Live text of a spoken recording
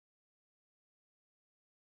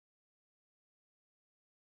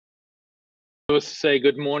would say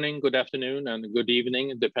good morning, good afternoon, and good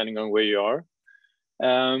evening, depending on where you are.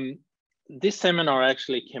 This seminar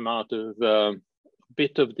actually came out of a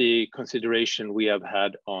bit of the consideration we have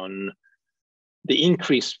had on the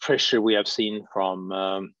increased pressure we have seen from,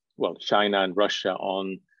 well, China and Russia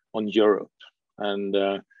on Europe.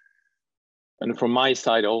 And from my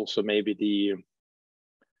side also maybe the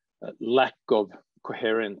lack of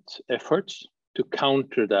coherent efforts to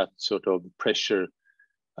counter that sort of pressure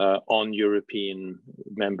on European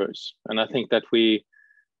members. And I think that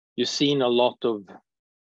you've seen a lot of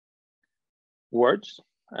words,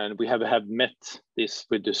 and we have met this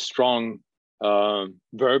with the strong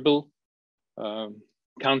verbal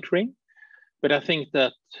countering. But I think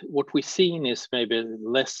that what we've seen is maybe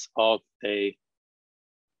less of a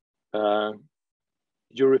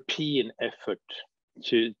European effort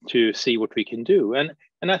to see what we can do.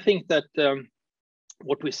 And I think that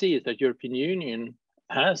what we see is that European Union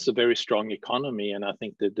has a very strong economy, and I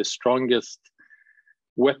think that the strongest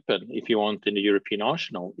weapon, if you want, in the European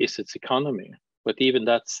arsenal is its economy. But even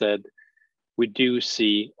that said, we do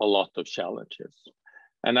see a lot of challenges.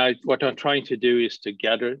 And what I'm trying to do is to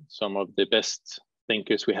gather some of the best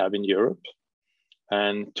thinkers we have in Europe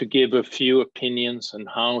and to give a few opinions on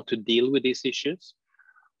how to deal with these issues,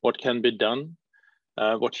 what can be done,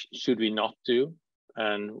 what should we not do,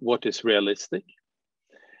 and what is realistic.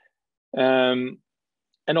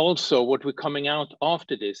 And also what we're coming out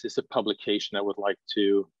after this is a publication I would like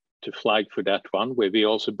to flag for that one, where we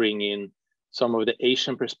also bring in some of the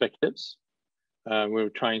Asian perspectives. We're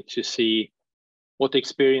trying to see what the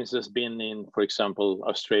experience has been in, for example,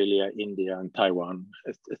 Australia, India, and Taiwan,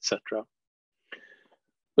 etc.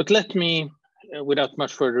 But let me, without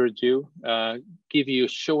much further ado, give you a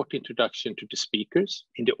short introduction to the speakers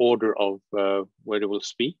in the order of where they will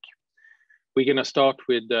speak. We're going to start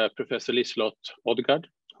with Professor Liselott Odgaard,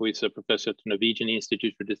 who is a professor at the Norwegian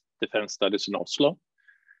Institute for Defense Studies in Oslo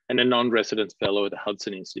and a non-resident fellow at the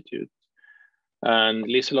Hudson Institute. And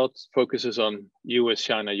Liselott focuses on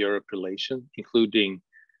US-China-Europe relations, including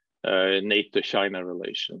NATO-China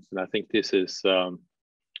relations. And I think this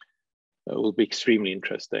will be extremely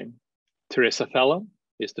interesting. Teresa Fallon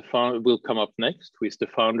is will come up next, who is the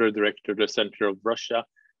founder director of the Center of Russia,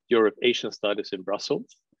 Europe, Asian Studies in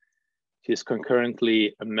Brussels. She is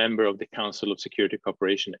concurrently a member of the Council of Security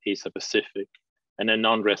Cooperation Asia Pacific and a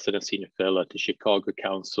non-resident senior fellow at the Chicago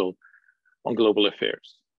Council on Global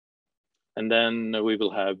Affairs. And then we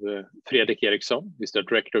will have Fredrik Eriksson, who is the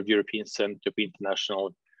director of European Center for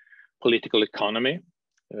International Political Economy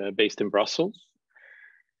based in Brussels.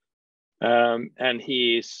 And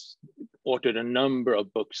he's authored a number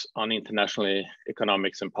of books on international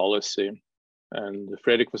economics and policy. And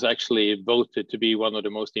Fredrik was actually voted to be one of the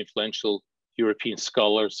most influential European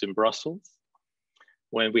scholars in Brussels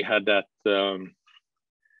when we had that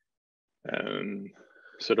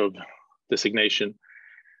sort of designation.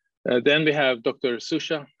 Then we have Dr.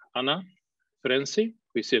 Susha Anna Ferenczi,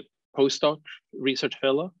 who is a postdoc research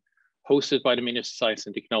fellow, hosted by the Ministry of Science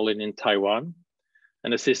and Technology in Taiwan,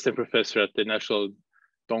 an assistant professor at the National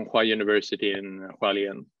Donghua University in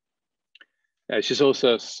Hualien. She's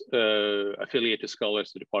also affiliated scholar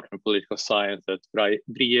to the Department of Political Science at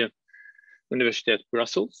Vrije University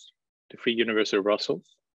Brussels, the Free University of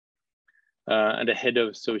Brussels, and the head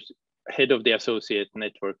of the associate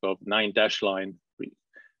network of 9-Line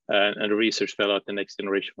and a research fellow at the Next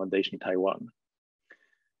Generation Foundation Taiwan.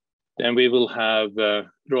 Then we will have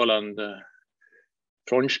Roland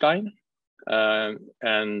Fronstein,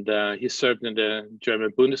 and he served in the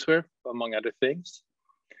German Bundeswehr, among other things.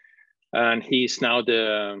 And he's now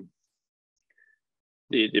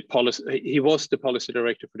he was the policy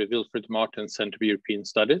director for the Wilfred Martin Center for European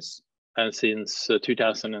Studies. And since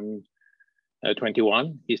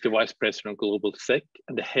 2021, he's the vice president of Global Sec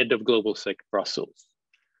and the head of Global Sec Brussels.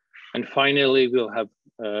 And finally, we'll have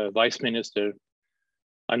Vice Minister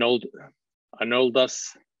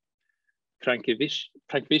Arnoldas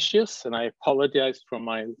Prankvicius, and I apologize for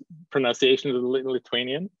my pronunciation of the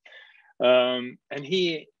Lithuanian. And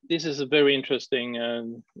this is a very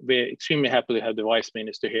interesting, we're extremely happy to have the Vice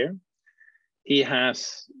Minister here. He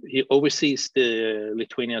oversees the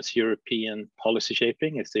Lithuania's European policy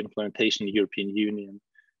shaping, its implementation in the European Union,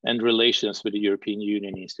 and relations with the European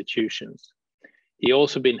Union institutions. He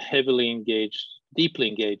also been deeply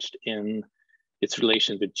engaged in its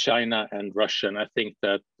relations with China and Russia. And I think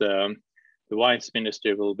that the Vice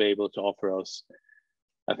Minister will be able to offer us,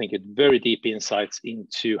 I think, very deep insights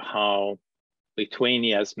into how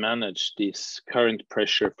Lithuania has managed this current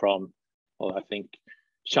pressure from, well, I think,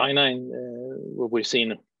 China, what we've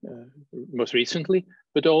seen most recently,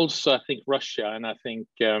 but also I think Russia. And I think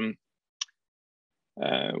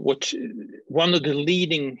one of the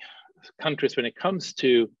leading countries when it comes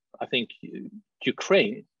to, I think,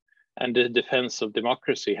 Ukraine and the defense of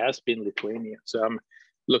democracy has been Lithuania. So I'm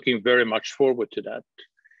looking very much forward to that.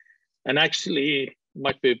 And actually, it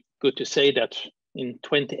might be good to say that in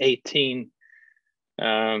 2018,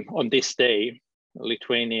 on this day,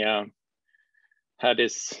 Lithuania had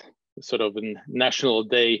this sort of a national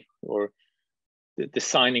day, or the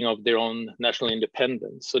signing of their own national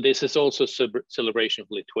independence. So this is also a celebration of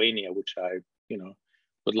Lithuania, which I,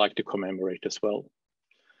 would like to commemorate as well.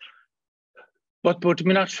 But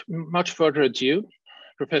without much further ado,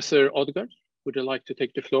 Professor Odgaard, would you like to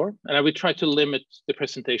take the floor? And I will try to limit the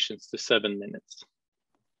presentations to 7 minutes.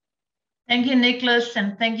 Thank you, Nicholas,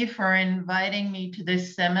 and thank you for inviting me to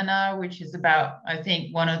this seminar, which is about, I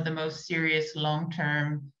think, one of the most serious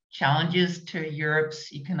long-term challenges to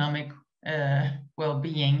Europe's economic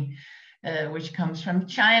well-being, which comes from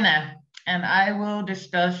China. And I will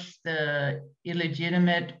discuss the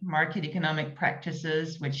illegitimate market economic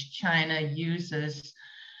practices which China uses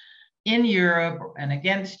in Europe and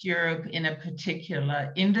against Europe in a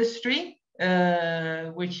particular industry,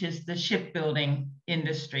 which is the shipbuilding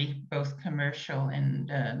industry, both commercial and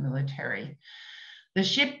military. The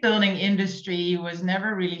shipbuilding industry was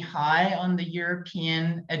never really high on the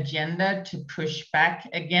European agenda to push back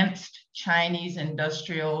against Chinese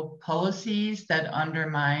industrial policies that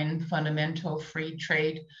undermine fundamental free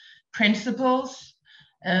trade principles,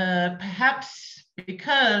 perhaps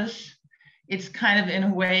because it's kind of, in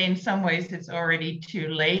a way, in some ways, it's already too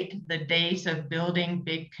late. The days of building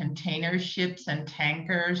big container ships and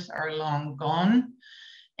tankers are long gone,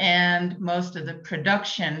 and most of the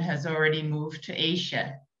production has already moved to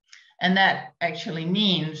Asia. And that actually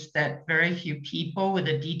means that very few people with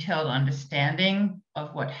a detailed understanding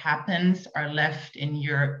of what happens are left in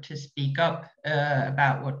Europe to speak up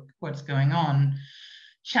about what's going on.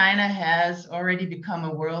 China has already become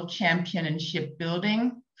a world champion in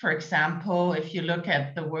shipbuilding. For example, if you look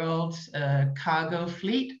at the world's cargo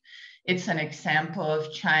fleet, it's an example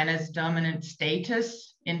of China's dominant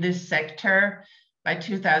status in this sector. By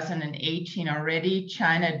 2018 already,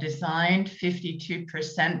 China designed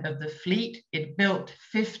 52% of the fleet. It built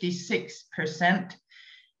 56%.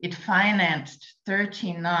 It financed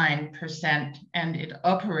 39%, and it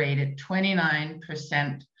operated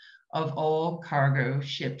 29% of all cargo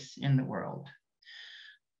ships in the world.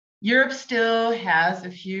 Europe still has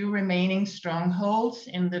a few remaining strongholds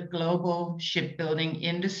in the global shipbuilding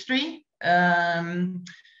industry.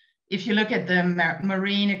 If you look at the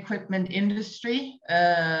marine equipment industry,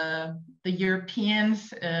 the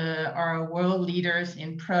Europeans are world leaders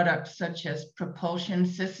in products such as propulsion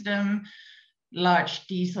system, large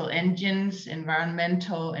diesel engines,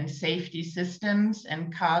 environmental and safety systems,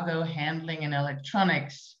 and cargo handling and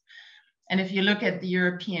electronics. And if you look at the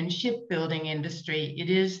European shipbuilding industry, it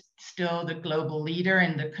is still the global leader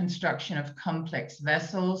in the construction of complex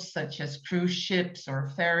vessels such as cruise ships or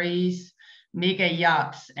ferries, mega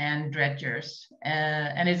yachts and dredgers,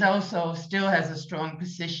 and it also still has a strong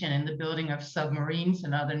position in the building of submarines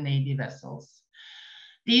and other Navy vessels.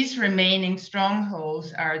 These remaining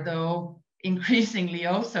strongholds are, though, increasingly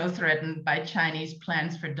also threatened by Chinese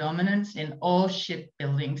plans for dominance in all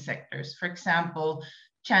shipbuilding sectors. For example,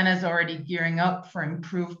 China is already gearing up for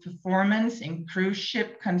improved performance in cruise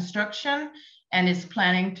ship construction and is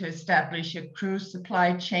planning to establish a cruise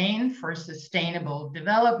supply chain for sustainable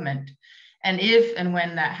development. And if and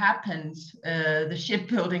when that happens, the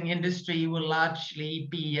shipbuilding industry will largely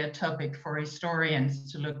be a topic for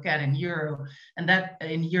historians to look at in Europe, and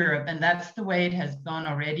that's the way it has gone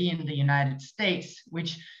already in the United States,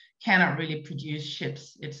 which cannot really produce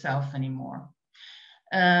ships itself anymore.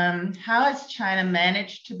 How has China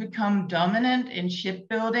managed to become dominant in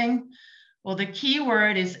shipbuilding? Well, the key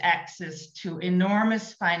word is access to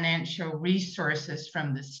enormous financial resources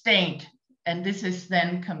from the state. And this is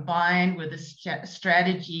then combined with a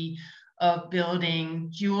strategy of building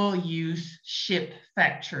dual-use ship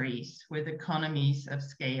factories with economies of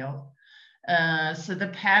scale. So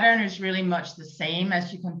the pattern is really much the same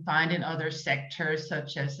as you can find in other sectors,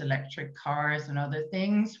 such as electric cars and other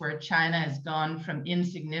things, where China has gone from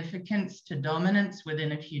insignificance to dominance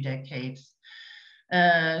within a few decades.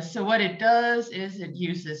 So what it does is it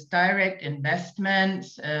uses direct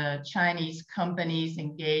investments. Chinese companies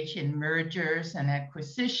engage in mergers and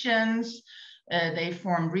acquisitions. They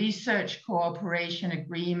form research cooperation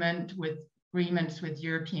agreements with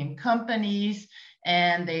European companies,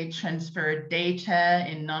 and they transfer data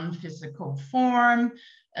in non-physical form.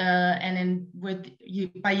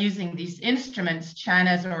 By using these instruments,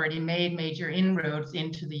 China has already made major inroads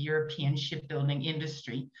into the European shipbuilding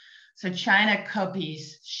industry. So China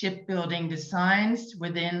copies shipbuilding designs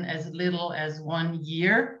within as little as 1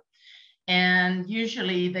 year. And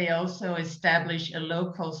usually they also establish a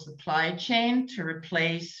local supply chain to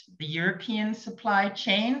replace the European supply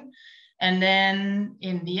chain. And then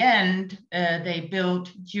in the end, they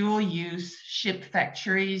built dual-use ship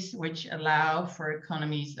factories, which allow for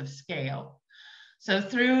economies of scale. So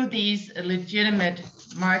through these legitimate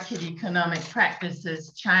market economic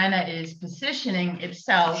practices, China is positioning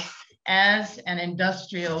itself as an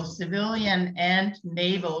industrial, civilian, and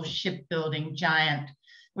naval shipbuilding giant,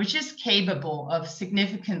 which is capable of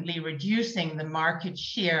significantly reducing the market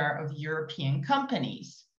share of European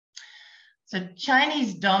companies. So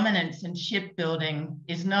Chinese dominance in shipbuilding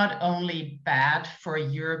is not only bad for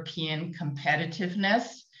European competitiveness.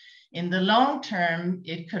 In the long term,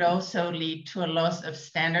 it could also lead to a loss of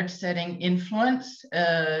standard setting influence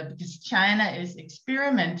because China is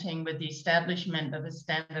experimenting with the establishment of a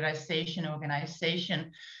standardization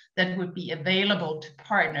organization that would be available to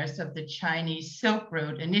partners of the Chinese Silk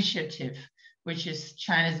Road Initiative, which is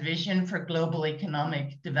China's vision for global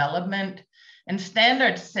economic development. And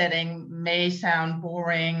standard setting may sound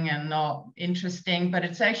boring and not interesting, but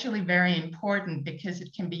it's actually very important because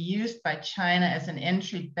it can be used by China as an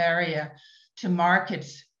entry barrier to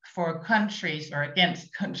markets for countries or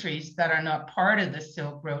against countries that are not part of the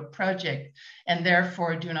Silk Road project and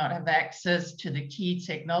therefore do not have access to the key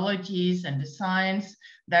technologies and designs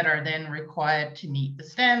that are then required to meet the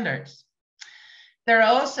standards. There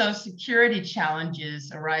are also security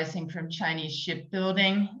challenges arising from Chinese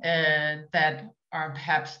shipbuilding that are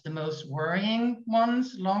perhaps the most worrying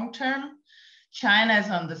ones long-term. China is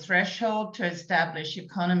on the threshold to establish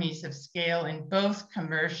economies of scale in both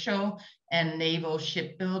commercial and naval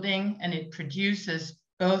shipbuilding, and it produces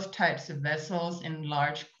both types of vessels in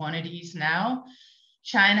large quantities now.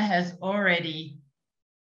 China has already,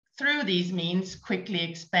 through these means, quickly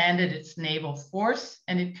expanded its naval force,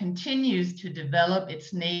 and it continues to develop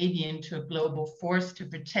its navy into a global force to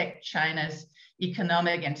protect China's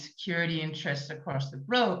economic and security interests across the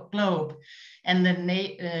globe. And the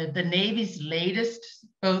Navy's latest,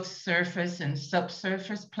 both surface and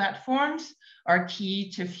subsurface platforms, are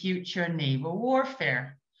key to future naval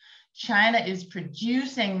warfare. China is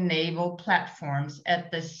producing naval platforms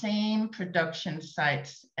at the same production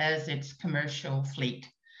sites as its commercial fleet.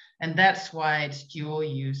 And that's why it's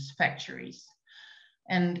dual-use factories.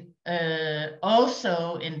 And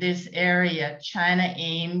also in this area, China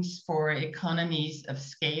aims for economies of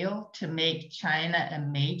scale to make China a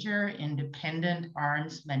major independent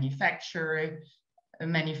arms manufacturer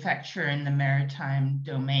in the maritime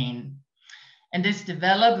domain. And this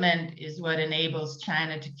development is what enables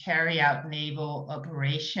China to carry out naval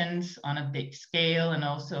operations on a big scale and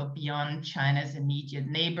also beyond China's immediate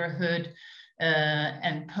neighborhood,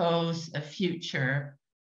 and pose a future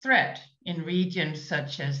threat in regions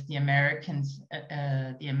such as the Americas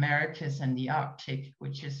and the Arctic,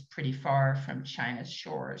 which is pretty far from China's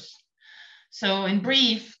shores. So in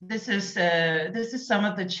brief, this is some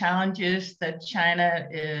of the challenges that China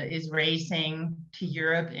is raising to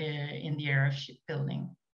Europe in the area of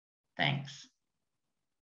shipbuilding. Thanks.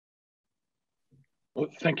 Well,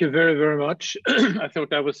 thank you very, very much. I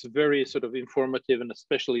thought that was very sort of informative and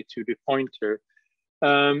especially to the pointer.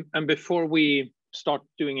 And before we start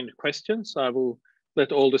doing any questions, I will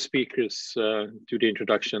let all the speakers do the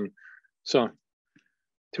introduction. So,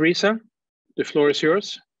 Teresa, the floor is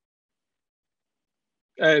yours.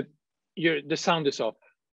 The sound is off.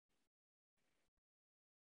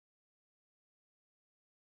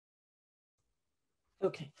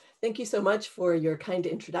 Okay, thank you so much for your kind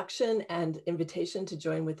introduction and invitation to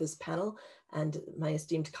join with this panel and my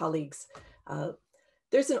esteemed colleagues.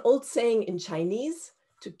 There's an old saying in Chinese,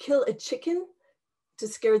 to kill a chicken, to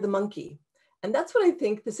scare the monkey. And that's what I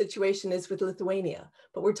think the situation is with Lithuania.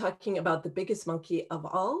 But we're talking about the biggest monkey of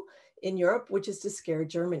all in Europe, which is to scare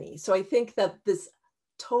Germany. So I think that this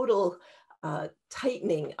total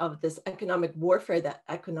tightening of this economic warfare, that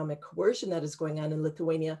economic coercion that is going on in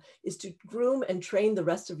Lithuania, is to groom and train the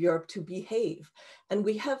rest of Europe to behave. And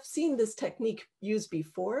we have seen this technique used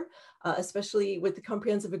before, especially with the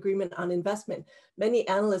Comprehensive Agreement on Investment. Many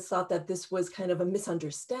analysts thought that this was kind of a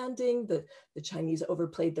misunderstanding, that the Chinese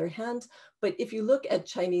overplayed their hand. But if you look at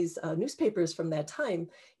Chinese newspapers from that time,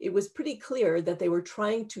 it was pretty clear that they were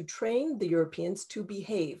trying to train the Europeans to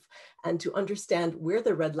behave and to understand where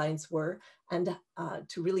the red lines were and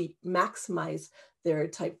to really maximize their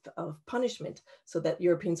type of punishment so that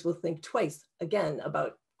Europeans will think twice, again,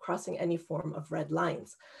 about crossing any form of red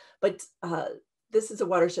lines. But this is a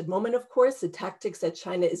watershed moment, of course. The tactics that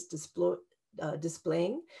China is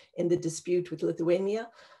displaying in the dispute with Lithuania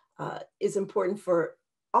is important for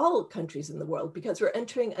all countries in the world, because we're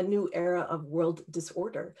entering a new era of world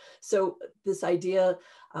disorder. So this idea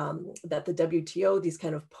that the WTO, these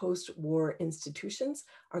kind of post-war institutions,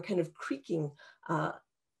 are kind of creaking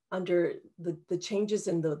under the changes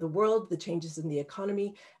in the world, the changes in the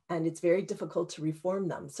economy, and it's very difficult to reform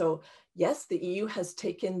them. So yes, the EU has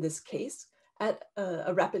taken this case at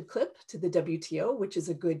a rapid clip to the WTO, which is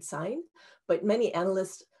a good sign, but many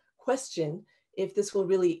analysts question if this will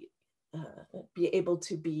really be able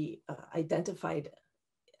to be identified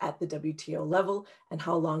at the WTO level, and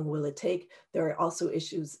how long will it take? There are also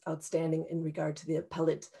issues outstanding in regard to the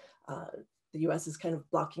appellate. The US is kind of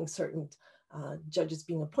blocking certain judges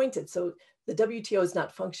being appointed. So the WTO is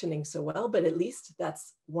not functioning so well, but at least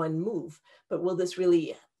that's one move. But will this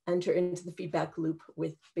really enter into the feedback loop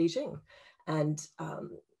with Beijing? And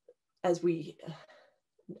as we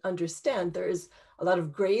understand, there is a lot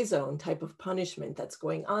of gray zone type of punishment that's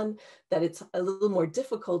going on, that it's a little more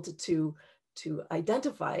difficult to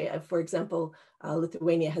identify. For example,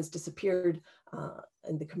 Lithuania has disappeared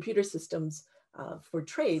in the computer systems for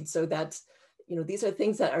trade, so that these are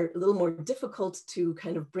things that are a little more difficult to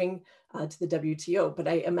kind of bring to the WTO. But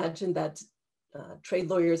I imagine that trade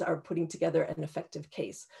lawyers are putting together an effective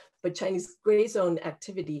case. But Chinese gray zone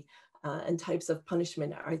activity and types of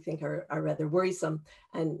punishment, I think, are rather worrisome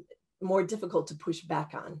and more difficult to push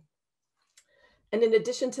back on. And in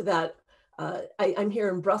addition to that, I'm here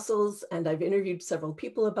in Brussels, and I've interviewed several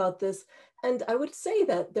people about this. And I would say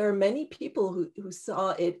that there are many people who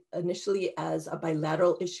saw it initially as a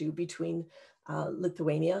bilateral issue between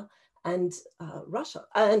Lithuania and Russia.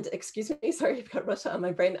 And excuse me, sorry, I've got Russia on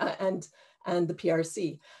my brain, and the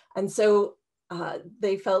PRC. And so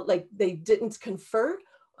they felt like they didn't confer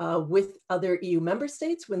with other EU member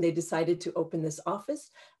states when they decided to open this office.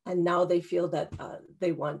 And now they feel that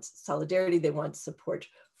they want solidarity, they want support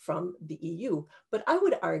from the EU. But I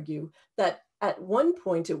would argue that at one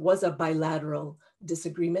point it was a bilateral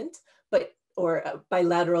disagreement, or a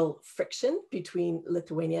bilateral friction between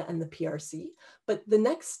Lithuania and the PRC. But the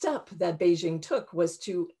next step that Beijing took was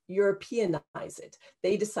to Europeanize it.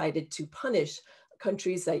 They decided to punish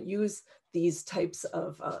countries that use these types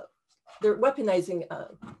of they're weaponizing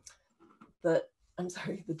the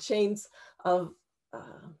chains of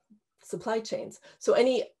supply chains. So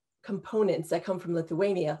any components that come from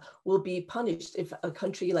Lithuania will be punished if a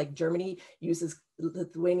country like Germany uses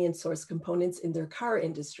Lithuanian source components in their car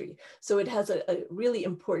industry. So it has a really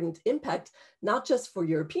important impact, not just for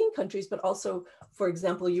European countries, but also, for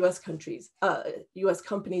example, US companies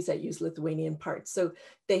that use Lithuanian parts. So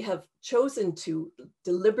they have chosen to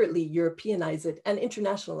deliberately Europeanize it and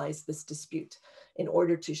internationalize this dispute in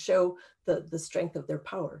order to show the strength of their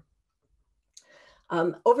power.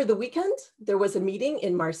 Over the weekend, there was a meeting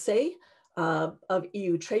in Marseille of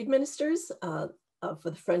EU trade ministers for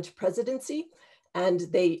the French presidency, and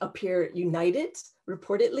they appear united,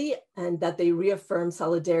 reportedly, and that they reaffirm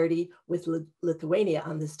solidarity with Lithuania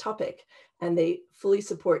on this topic. And they fully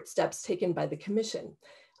support steps taken by the Commission,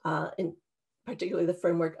 in particularly the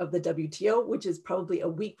framework of the WTO, which is probably a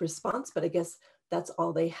weak response, but I guess that's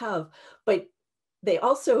all they have. But they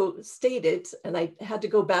also stated, and I had to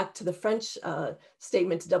go back to the French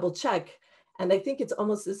statement to double check, and I think it's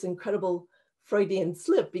almost this incredible Freudian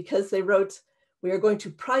slip, because they wrote, we are going to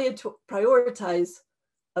prioritize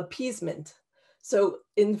appeasement. So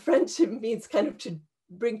in French, it means kind of to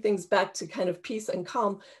bring things back to kind of peace and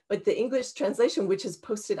calm, but the English translation, which is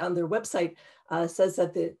posted on their website, says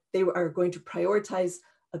that they are going to prioritize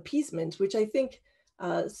appeasement, which I think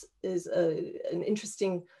is an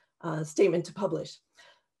interesting statement to publish.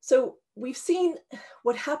 So we've seen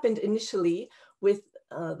what happened initially with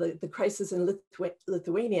the crisis in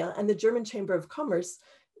Lithuania, and the German Chamber of Commerce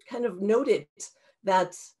kind of noted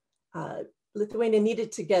that Lithuania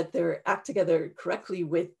needed to get their act together correctly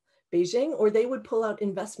with Beijing, or they would pull out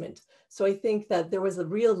investment. So I think that there was a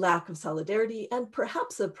real lack of solidarity and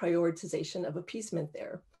perhaps a prioritization of appeasement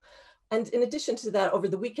there. And in addition to that, over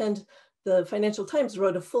the weekend, the Financial Times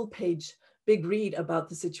wrote a full-page big read about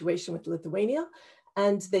the situation with Lithuania.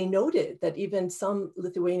 And they noted that even some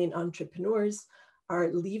Lithuanian entrepreneurs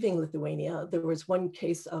are leaving Lithuania. There was one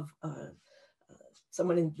case of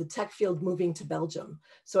someone in the tech field moving to Belgium.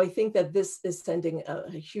 So I think that this is sending a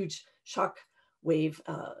huge shock wave,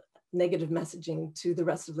 negative messaging to the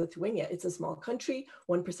rest of Lithuania. It's a small country,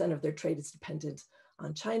 1% of their trade is dependent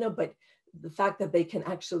on China, but the fact that they can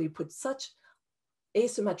actually put such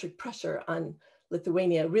asymmetric pressure on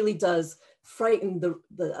Lithuania really does frighten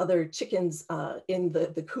the other chickens in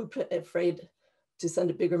the coop, afraid to send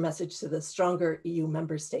a bigger message to the stronger EU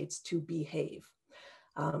member states to behave.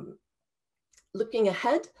 Looking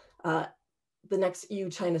ahead, The next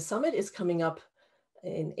EU-China summit is coming up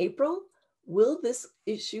in April. Will this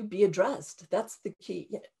issue be addressed? That's the key.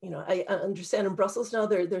 I understand in Brussels now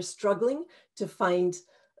they're struggling to find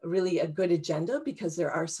really a good agenda because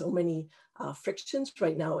there are so many frictions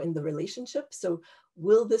right now in the relationship. So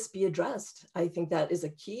will this be addressed? I think that is a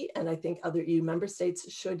key, and I think other EU member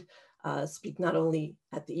states should speak not only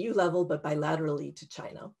at the EU level, but bilaterally to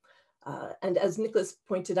China. And as Nicholas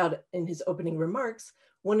pointed out in his opening remarks,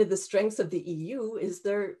 one of the strengths of the EU is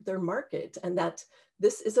their market, and that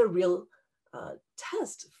this is a real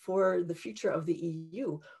test for the future of the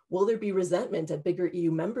EU. Will there be resentment at bigger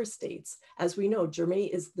EU member states? As we know, Germany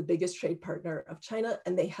is the biggest trade partner of China,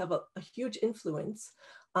 and they have a huge influence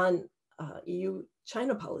on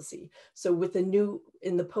EU-China policy. So with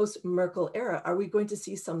in the post-Merkel era, are we going to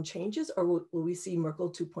see some changes, or will we see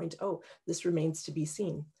Merkel 2.0? This remains to be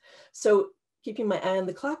seen. So keeping my eye on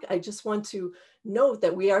the clock, I just want to note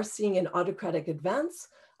that we are seeing an autocratic advance,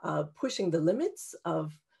 pushing the limits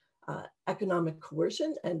of economic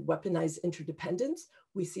coercion and weaponized interdependence.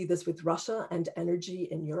 We see this with Russia and energy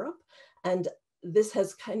in Europe. And this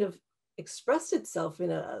has kind of expressed itself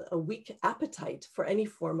in a weak appetite for any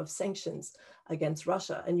form of sanctions against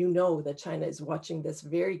Russia. And you know that China is watching this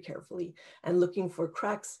very carefully and looking for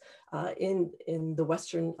cracks in the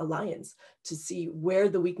Western alliance to see where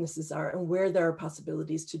the weaknesses are and where there are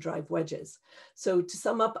possibilities to drive wedges. So to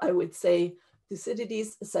sum up, I would say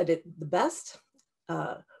Thucydides said it the best.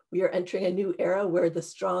 We are entering a new era where the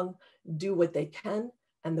strong do what they can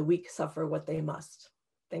and the weak suffer what they must.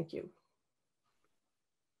 Thank you.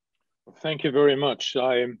 Thank you very much.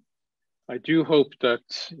 I do hope that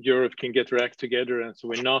Europe can get their act together, and so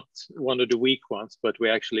we're not one of the weak ones, but we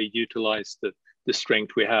actually utilize the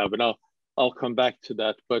strength we have. And I'll come back to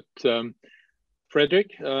that. But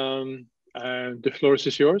Frederick, the floor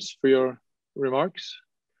is yours for your remarks.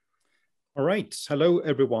 All right. Hello,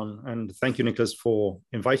 everyone. And thank you, Nicholas, for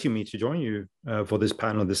inviting me to join you for this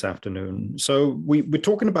panel this afternoon. So we're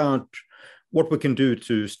talking about what we can do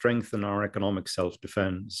to strengthen our economic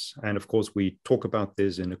self-defense. And of course, we talk about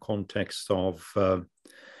this in the context of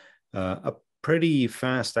a pretty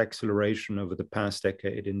fast acceleration over the past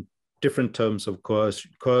decade in different terms of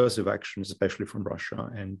coercive actions, especially from Russia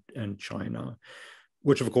and China,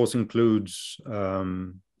 which of course includes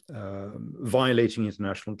violating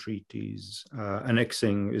international treaties,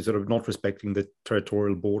 annexing, sort of not respecting the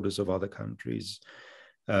territorial borders of other countries,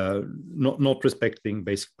 not respecting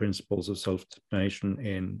basic principles of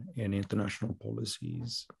self-determination in international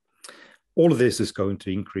policies. All of this is going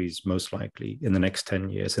to increase most likely in the next 10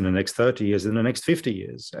 years, in the next 30 years, in the next 50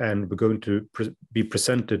 years. And we're going to be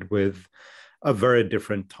presented with a very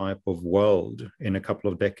different type of world in a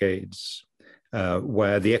couple of decades,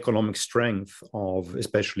 where the economic strength of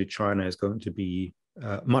especially China is going to be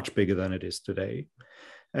much bigger than it is today,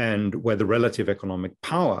 and where the relative economic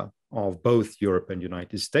power of both Europe and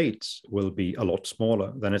United States will be a lot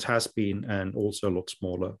smaller than it has been, and also a lot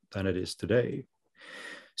smaller than it is today.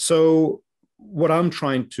 So what I'm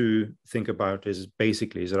trying to think about is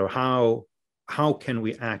basically sort of how can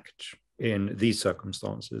we act in these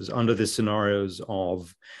circumstances under the scenarios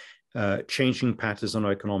of changing patterns on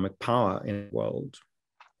economic power in the world.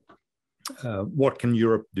 What can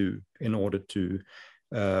Europe do in order to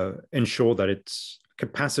ensure that its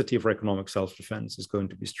capacity for economic self-defense is going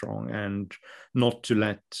to be strong, and not to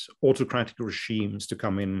let autocratic regimes to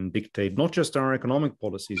come in and dictate not just our economic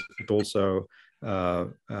policies, but also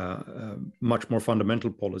much more fundamental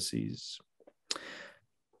policies.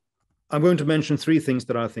 I'm going to mention three things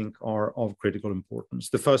that I think are of critical importance.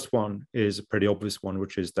 The first one is a pretty obvious one,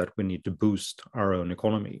 which is that we need to boost our own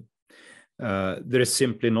economy. There is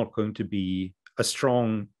simply not going to be a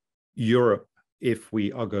strong Europe if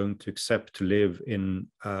we are going to accept to live in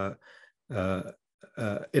an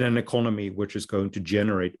economy which is going to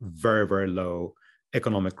generate very, very low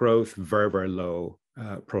economic growth, very, very low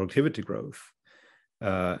productivity growth.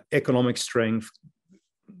 Economic strength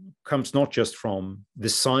comes not just from the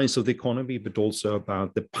size of the economy, but also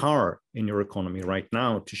about the power in your economy right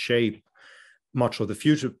now to shape much of the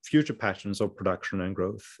future patterns of production and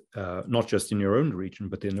growth, not just in your own region,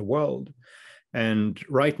 but in the world. And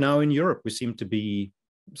right now in Europe, we seem to be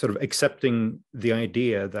sort of accepting the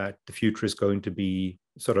idea that the future is going to be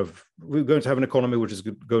we're going to have an economy which is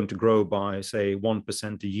going to grow by, say,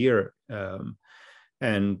 1% a year.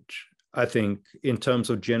 And I think in terms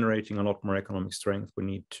of generating a lot more economic strength, we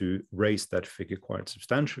need to raise that figure quite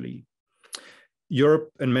substantially.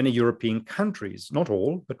 Europe and many European countries, not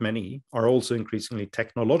all, but many, are also increasingly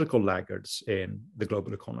technological laggards in the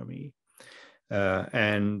global economy.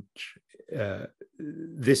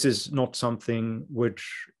 this is not something which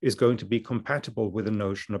is going to be compatible with the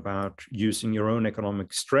notion about using your own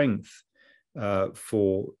economic strength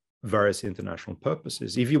for various international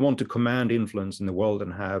purposes. If you want to command influence in the world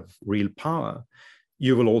and have real power,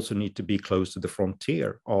 you will also need to be close to the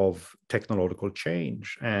frontier of technological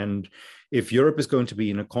change. And if Europe is going to be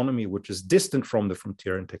an economy which is distant from the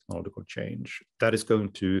frontier in technological change, that is going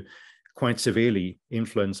to quite severely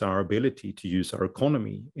influence our ability to use our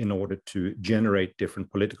economy in order to generate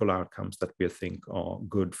different political outcomes that we think are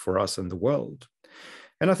good for us and the world.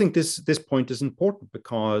 And I think this point is important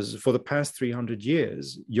because for the past 300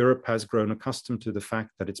 years, Europe has grown accustomed to the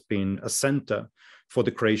fact that it's been a center for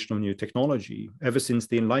the creation of new technology. Ever since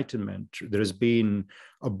the Enlightenment, there has been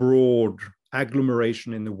a broad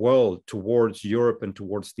agglomeration in the world towards Europe and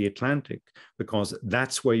towards the Atlantic, because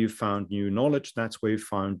that's where you found new knowledge, that's where you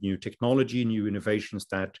found new technology, new innovations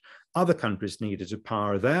that other countries needed to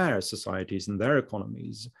power their societies and their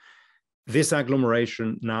economies. This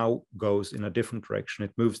agglomeration now goes in a different direction.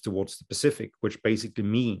 It moves towards the Pacific, which basically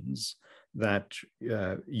means that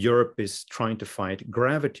Europe is trying to fight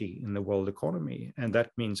gravity in the world economy. And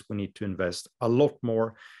that means we need to invest a lot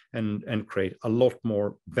more and create a lot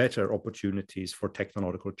more better opportunities for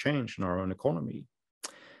technological change in our own economy.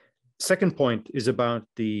 Second point is about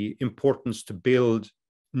the importance to build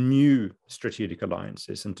new strategic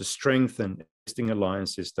alliances and to strengthen existing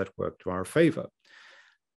alliances that work to our favor.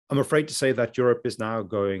 I'm afraid to say that Europe is now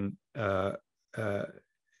going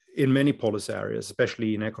in many policy areas,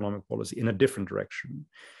 especially in economic policy, in a different direction.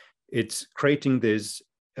 It's creating this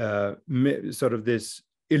this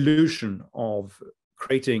illusion of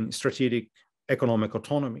creating strategic economic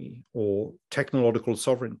autonomy or technological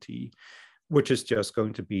sovereignty, which is just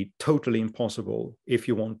going to be totally impossible if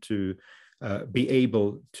you want to be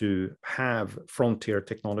able to have frontier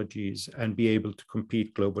technologies and be able to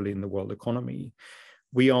compete globally in the world economy.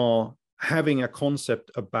 We are having a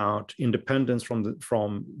concept about independence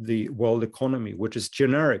from the world economy, which is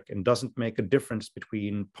generic and doesn't make a difference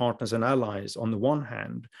between partners and allies on the one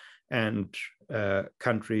hand, and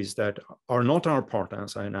countries that are not our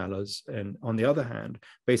partners and allies, and on the other hand,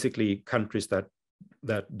 basically countries that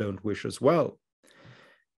don't wish us well.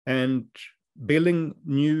 And building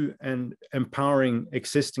new and empowering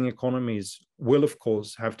existing economies will, of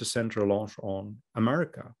course, have to center a lot on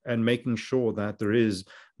America and making sure that there is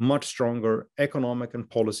much stronger economic and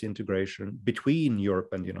policy integration between Europe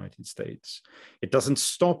and the United States. It doesn't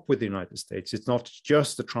stop with the United States. It's not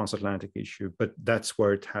just a transatlantic issue, but that's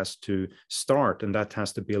where it has to start, and that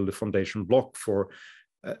has to build a foundation block for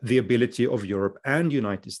the ability of Europe and the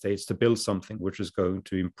United States to build something which is going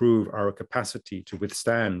to improve our capacity to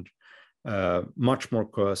withstand much more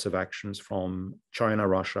coercive actions from China,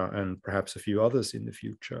 Russia, and perhaps a few others in the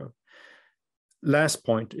future. Last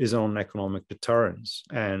point is on economic deterrence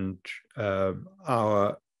and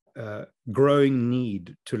our growing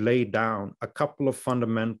need to lay down a couple of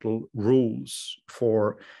fundamental rules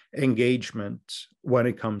for engagement when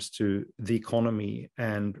it comes to the economy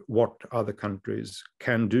and what other countries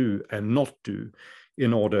can do and not do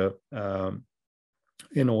in order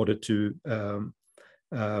to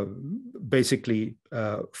basically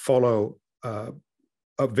follow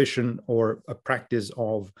a vision or a practice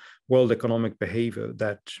of world economic behavior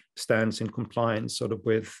that stands in compliance sort of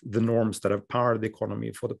with the norms that have powered the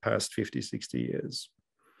economy for the past 50, 60 years.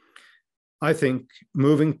 I think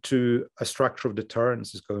moving to a structure of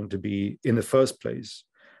deterrence is going to be, in the first place,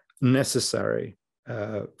 necessary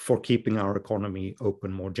for keeping our economy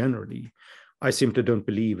open more generally. I simply don't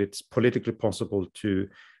believe it's politically possible to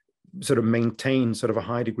sort of maintain sort of a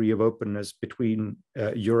high degree of openness between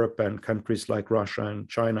Europe and countries like Russia and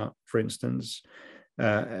China, for instance,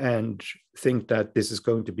 and think that this is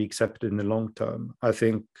going to be accepted in the long term. I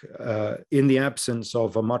think in the absence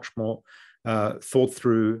of a much more thought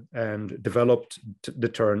through and developed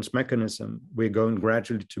deterrence mechanism, we're going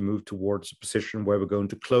gradually to move towards a position where we're going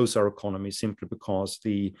to close our economy simply because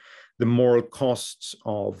the moral costs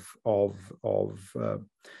of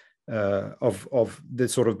the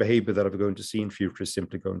sort of behavior that we're going to see in future is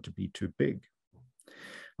simply going to be too big.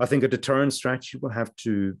 I think a deterrence strategy will have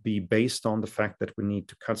to be based on the fact that we need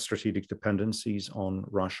to cut strategic dependencies on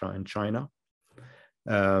Russia and China.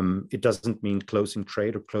 It doesn't mean closing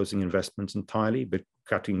trade or closing investments entirely, but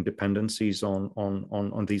cutting dependencies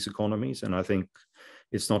on these economies. And I think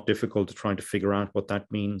it's not difficult to try to figure out what that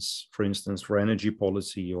means, for instance, for energy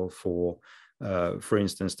policy or for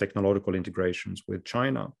instance, technological integrations with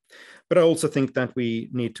China. But I also think that we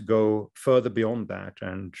need to go further beyond that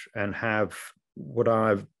and have what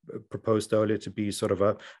I've proposed earlier to be sort of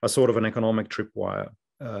an economic tripwire,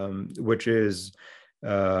 which is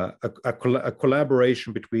a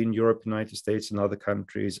collaboration between Europe, United States, and other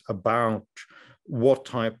countries about what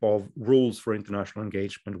type of rules for international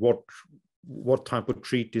engagement, what type of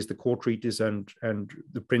treaties, the core treaties and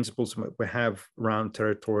the principles we have around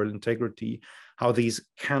territorial integrity, how these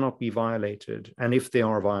cannot be violated. And if they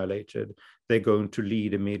are violated, they're going to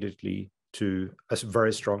lead immediately to a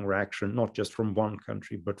very strong reaction, not just from one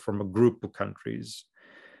country, but from a group of countries.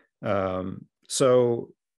 So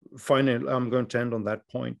finally, I'm going to end on that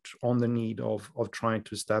point, on the need of trying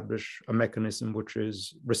to establish a mechanism which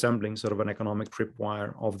is resembling sort of an economic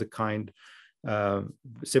tripwire of the kind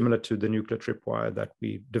similar to the nuclear tripwire that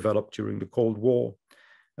we developed during the Cold War.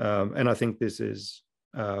 And I think this is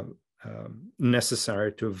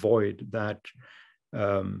necessary to avoid that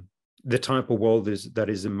the type of world that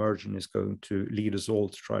is emerging is going to lead us all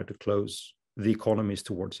to try to close the economies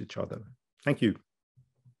towards each other. Thank you.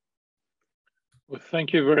 Well,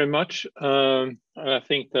 thank you very much. I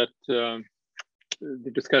think that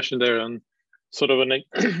the discussion there on sort of an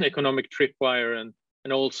economic tripwire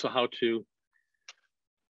and also how to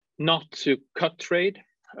not to cut trade.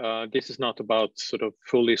 This is not about sort of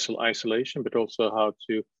full isolation, but also how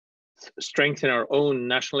to strengthen our own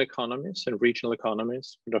national economies and regional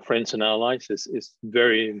economies with our friends and allies is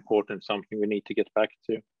very important, something we need to get back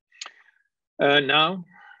to. Now,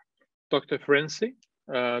 Dr. Ferenczi,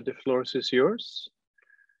 the floor is yours.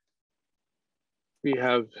 We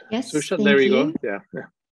have Susha, there you go. Yeah.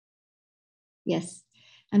 Yes,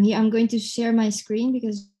 I'm here. I'm going to share my screen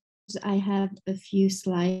because I have a few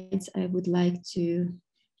slides I would like to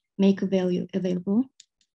make available.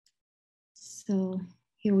 So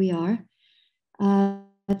here we are.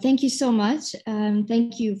 Thank you so much.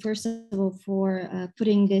 Thank you, first of all, for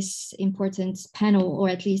putting this important panel, or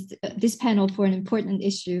at least this panel for an important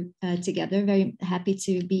issue together. Very happy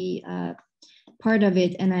to be part of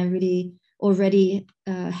it. And I really already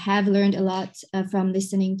have learned a lot from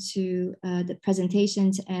listening to the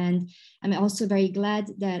presentations. And I'm also very glad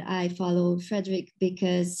that I follow Frederick,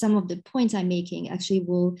 because some of the points I'm making actually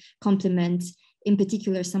will complement, in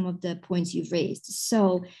particular, some of the points you've raised.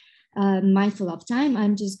 So mindful of time,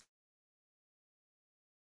 I'm just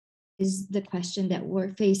is the question that we're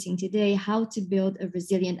facing today, how to build a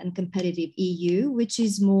resilient and competitive EU, which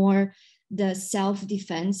is more the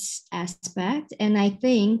self-defense aspect. And I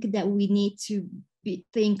think that we need to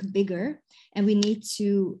think bigger, and we need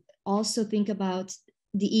to also think about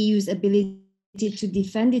the EU's ability to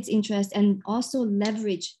defend its interests and also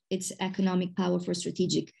leverage its economic power for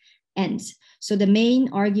strategic ends. So the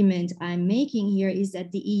main argument I'm making here is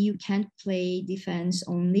that the EU can't play defense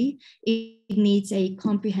only. It needs a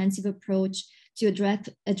comprehensive approach to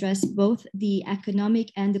address both the economic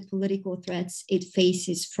and the political threats it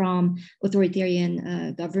faces from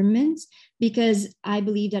authoritarian governments, because I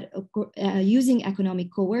believe that using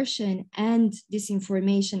economic coercion and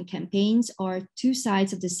disinformation campaigns are two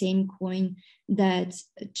sides of the same coin that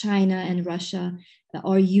China and Russia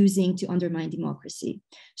are using to undermine democracy.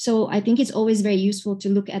 So I think it's always very useful to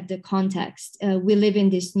look at the context. We live in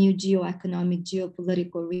this new geoeconomic,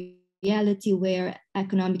 geopolitical reality where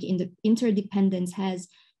economic interdependence has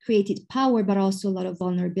created power, but also a lot of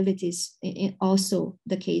vulnerabilities, also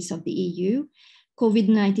the case of the EU.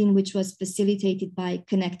 COVID-19, which was facilitated by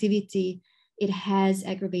connectivity, it has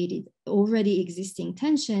aggravated already existing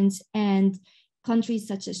tensions, and countries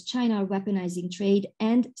such as China are weaponizing trade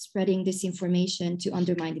and spreading disinformation to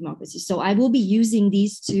undermine democracy. So I will be using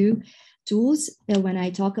these two tools when I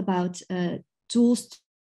talk about tools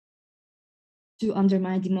to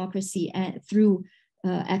undermine democracy through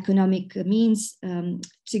economic means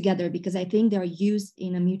together, because I think they're used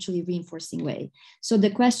in a mutually reinforcing way. So the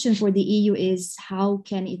question for the EU is, how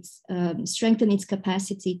can it strengthen its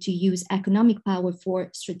capacity to use economic power for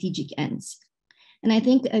strategic ends? And I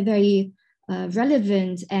think a very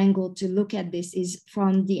relevant angle to look at this is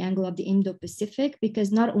from the angle of the Indo-Pacific,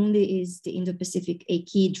 because not only is the Indo-Pacific a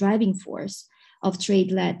key driving force of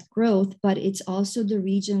trade-led growth, but it's also the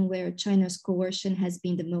region where China's coercion has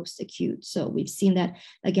been the most acute. So we've seen that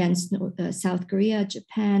against South Korea,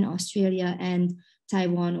 Japan, Australia, and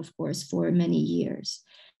Taiwan, of course, for many years.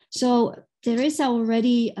 So Teresa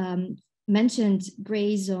already mentioned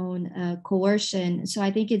gray zone coercion. So I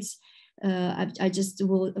think it's I just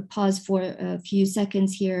will pause for a few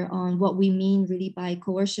seconds here on what we mean really by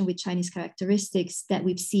coercion with Chinese characteristics that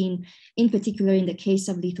we've seen, in particular in the case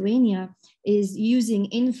of Lithuania, is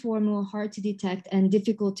using informal, hard to detect, and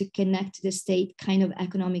difficult to connect to the state kind of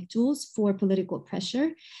economic tools for political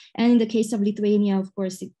pressure. And in the case of Lithuania, of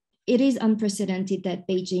course, it is unprecedented that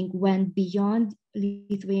Beijing went beyond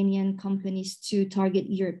Lithuanian companies to target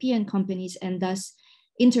European companies, and thus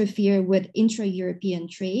interfere with intra-European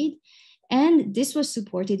trade. And this was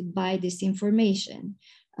supported by disinformation.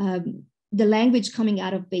 The language coming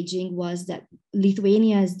out of Beijing was that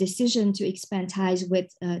Lithuania's decision to expand ties with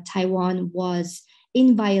Taiwan was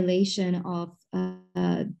in violation of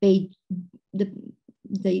the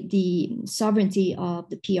sovereignty of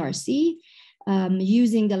the PRC,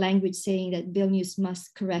 using the language saying that Vilnius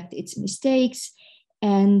must correct its mistakes.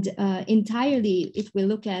 And entirely, if we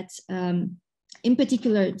look at, in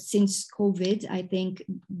particular, since COVID, I think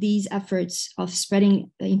these efforts of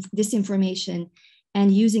spreading disinformation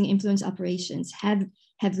and using influence operations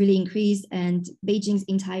have really increased, and Beijing's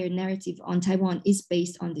entire narrative on Taiwan is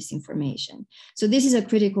based on disinformation. So this is a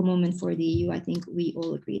critical moment for the EU. I think we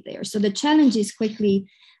all agree there. So the challenges quickly,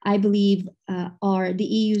 I believe, are the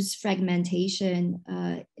EU's fragmentation,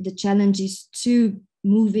 the challenges to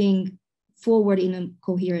moving forward in a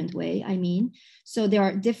coherent way, I mean. So there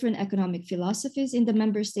are different economic philosophies in the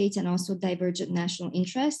member states and also divergent national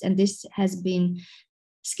interests, and this has been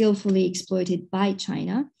skillfully exploited by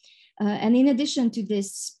China. And in addition to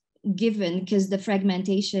this, given, because the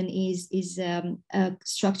fragmentation is a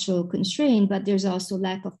structural constraint, but there's also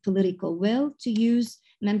lack of political will to use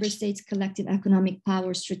member states' collective economic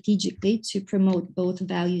power strategically to promote both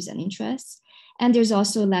values and interests. And there's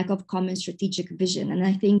also a lack of common strategic vision. And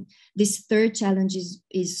I think this third challenge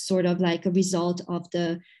is sort of like a result of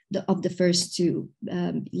the first two,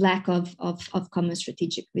 lack of common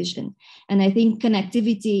strategic vision. And I think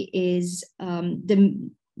connectivity is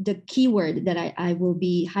the keyword that I will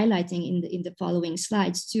be highlighting in the following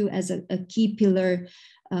slides too, as a key pillar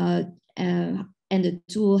and a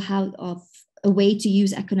tool of a way to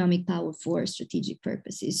use economic power for strategic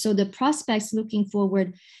purposes. So the prospects looking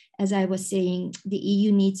forward, as I was saying, the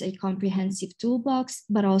EU needs a comprehensive toolbox,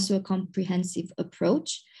 but also a comprehensive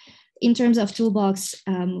approach. In terms of toolbox,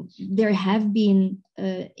 there have been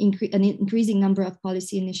an increasing number of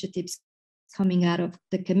policy initiatives coming out of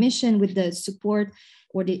the Commission with the support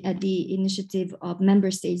or the initiative of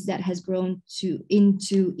member states that has grown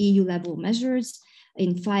into EU level measures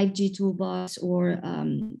in 5G toolbox or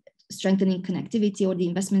strengthening connectivity or the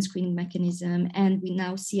investment screening mechanism. And we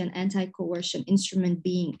now see an anti-coercion instrument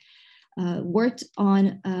being worked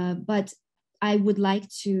on, but I would like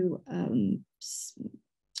to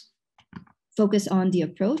focus on the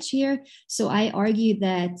approach here. So I argue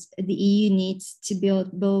that the EU needs to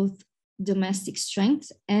build both domestic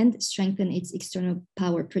strength and strengthen its external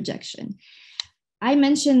power projection. I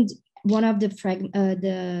mentioned one of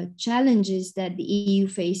the challenges that the EU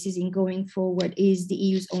faces in going forward is the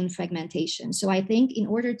EU's own fragmentation. So I think in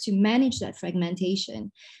order to manage that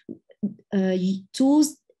fragmentation,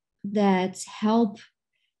 tools that help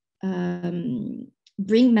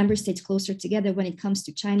bring member states closer together when it comes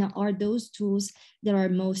to China are those tools that are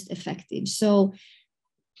most effective. So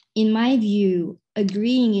in my view,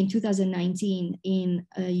 agreeing in 2019 in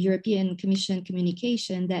a European Commission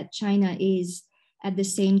communication that China is at the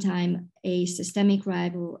same time a systemic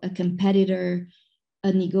rival, a competitor,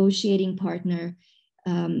 a negotiating partner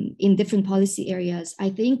in different policy areas, I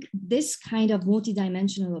think this kind of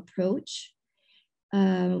multidimensional approach,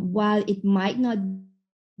 while it might not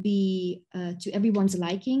be to everyone's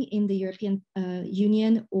liking in the European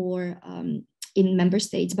Union or in member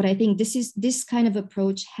states, but I think this kind of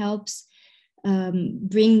approach helps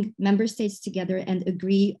bring member states together and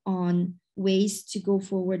agree on ways to go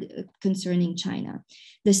forward concerning China.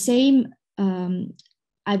 The same,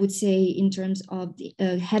 I would say, in terms of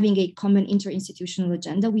having a common interinstitutional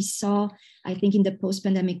agenda. We saw, I think, in the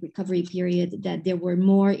post-pandemic recovery period that there were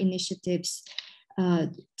more initiatives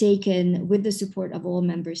taken with the support of all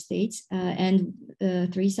member states. And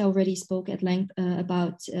Teresa already spoke at length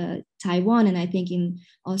about Taiwan, and I think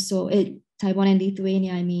Taiwan and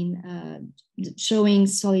Lithuania, I mean, showing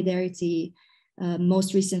solidarity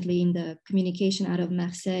most recently in the communication out of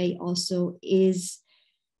Marseille also is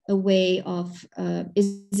a way of,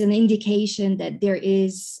 is an indication that there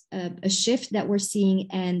is a shift that we're seeing,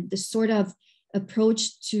 and the sort of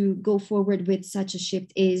approach to go forward with such a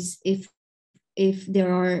shift is if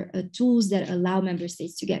there are tools that allow member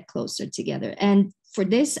states to get closer together. And for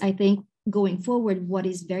this, I think going forward, what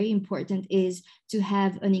is very important is to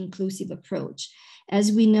have an inclusive approach.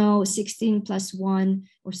 As we know, 16+1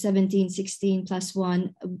 or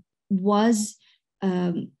 17/16+1 was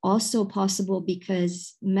also possible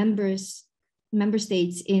because member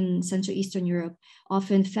states in Central Eastern Europe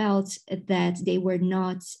often felt that they were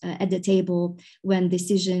not at the table when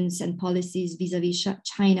decisions and policies vis-a-vis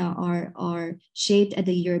China are shaped at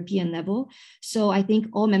the European level. So I think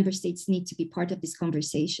all member states need to be part of this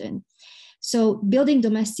conversation. So building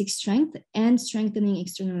domestic strength and strengthening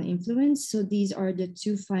external influence. So these are the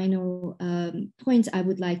two final points I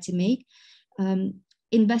would like to make.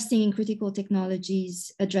 Investing in critical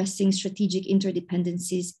technologies, addressing strategic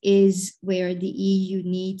interdependencies is where the EU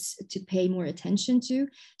needs to pay more attention to.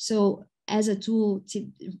 So as a tool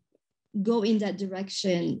to go in that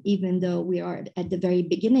direction, even though we are at the very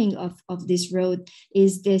beginning of this road,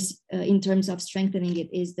 is this, in terms of strengthening it,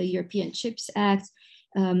 is the European Chips Act,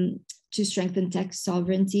 to strengthen tech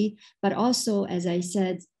sovereignty, but also, as I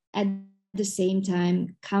said, at the same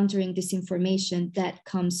time, countering disinformation that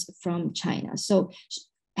comes from China. So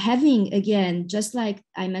having, again, just like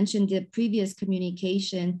I mentioned the previous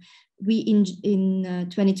communication, we in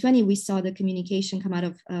 2020, we saw the communication come out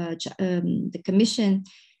of the Commission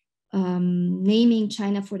naming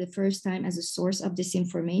China for the first time as a source of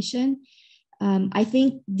disinformation. I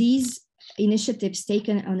think these initiatives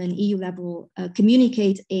taken on an EU level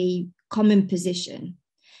communicate a common position.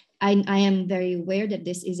 I am very aware that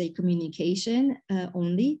this is a communication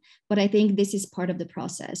only, but I think this is part of the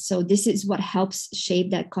process. So this is what helps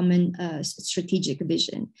shape that common strategic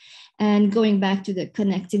vision. And going back to the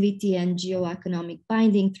connectivity and geo-economic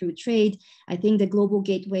binding through trade, I think the Global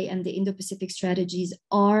Gateway and the Indo-Pacific strategies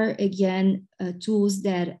are, again, tools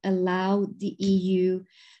that allow the EU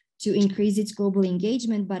to increase its global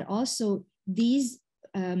engagement, but also these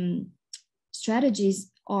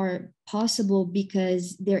strategies are possible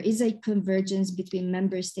because there is a convergence between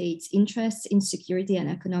member states' interests in security and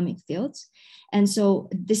economic fields. And so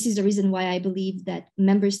this is the reason why I believe that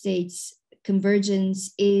member states'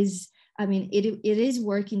 convergence is, I mean, it is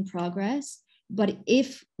work in progress, but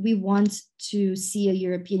if we want to see a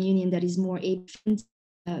European Union that is more able,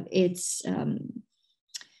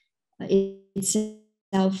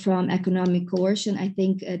 itself from economic coercion, I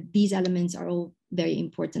think these elements are all very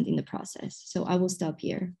important in the process. So I will stop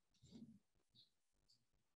here.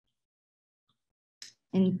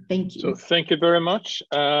 And thank you. So thank you very much.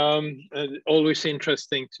 Always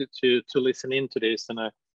interesting to listen into this. And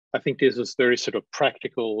I think this is very sort of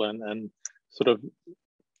practical and sort of,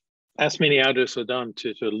 as many others have done,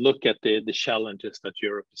 to look at the challenges that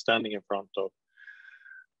Europe is standing in front of.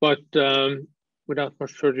 But without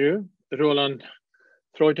much further ado, Roland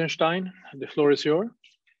Freudenstein, the floor is yours.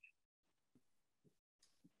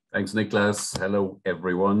 Thanks, Niklas. Hello,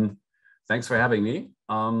 everyone. Thanks for having me.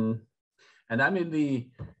 And I'm in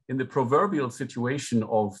the proverbial situation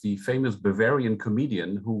of the famous Bavarian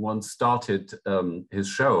comedian who once started his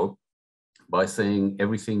show by saying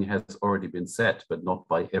everything has already been said, but not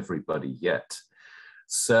by everybody yet.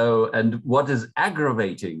 So, and what is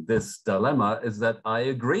aggravating this dilemma is that I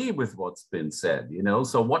agree with what's been said, you know,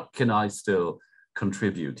 so what can I still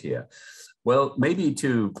contribute here? Well, maybe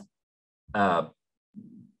to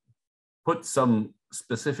put some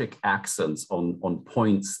specific accents on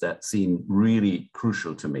points that seem really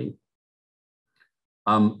crucial to me.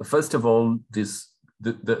 First of all,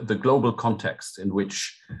 the global context in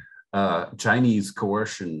which Chinese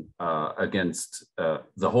coercion against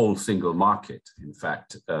the whole single market, in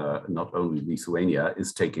fact, not only Lithuania,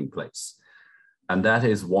 is taking place. And that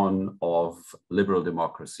is one of liberal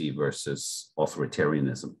democracy versus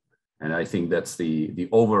authoritarianism. And I think that's the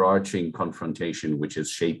overarching confrontation which is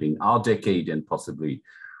shaping our decade and possibly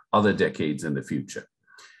other decades in the future.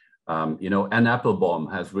 You know, Anne Applebaum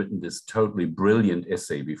has written this totally brilliant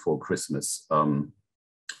essay before Christmas.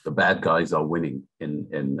 The bad guys are winning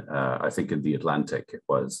I think in The Atlantic it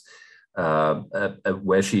was,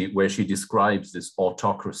 where she describes this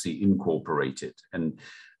autocracy incorporated. And,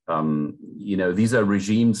 you know, these are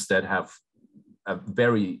regimes that have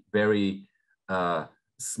very, very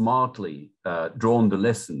smartly drawn the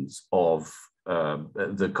lessons of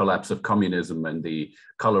the collapse of communism and the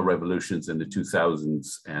color revolutions in the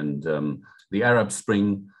 2000s and the Arab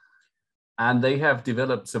Spring. And they have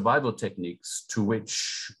developed survival techniques to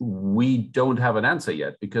which we don't have an answer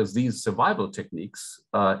yet, because these survival techniques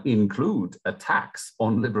include attacks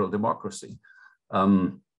on liberal democracy.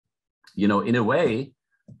 You know, in a way,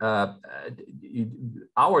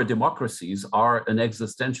 our democracies are an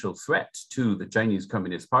existential threat to the Chinese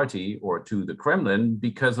Communist Party or to the Kremlin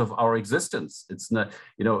because of our existence. It's not,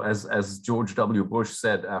 you know, as George W. Bush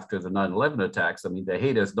said after the 9/11 attacks, I mean, they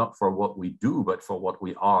hate us not for what we do, but for what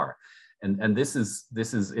we are. And this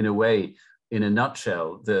is in a way, in a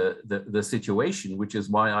nutshell, the situation, which is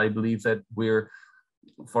why I believe that we're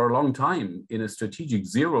for a long time in a strategic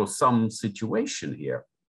zero-sum situation here.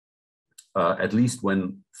 At least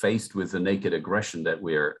when faced with the naked aggression that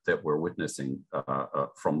we're witnessing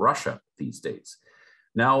from Russia these days.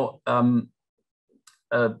 Now,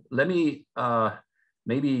 let me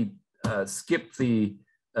maybe skip the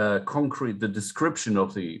concrete, the description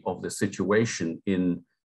of the situation in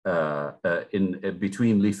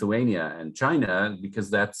between Lithuania and China, because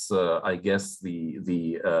that's I guess the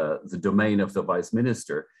domain of the vice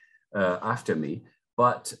minister after me,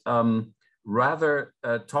 but rather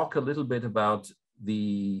talk a little bit about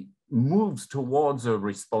the moves towards a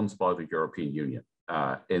response by the European Union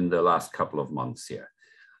in the last couple of months here.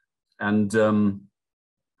 And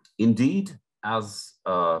indeed, as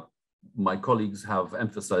my colleagues have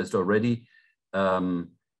emphasized already,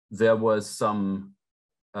 there was some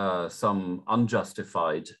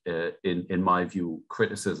unjustified, in my view,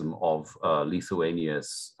 criticism of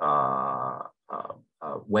Lithuania's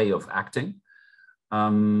way of acting.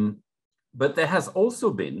 But there has also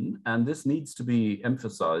been, and this needs to be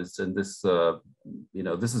emphasized, and this,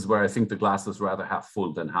 this is where I think the glass is rather half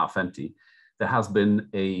full than half empty. There has been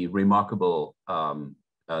a remarkable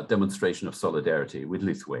demonstration of solidarity with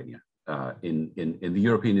Lithuania in the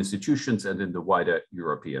European institutions and in the wider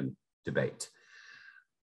European debate.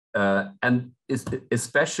 And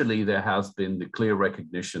especially there has been the clear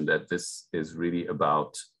recognition that this is really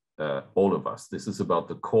about all of us. This is about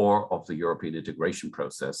the core of the European integration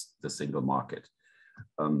process, the single market.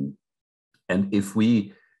 And if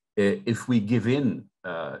we give in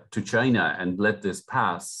to China and let this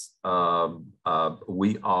pass,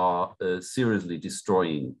 we are seriously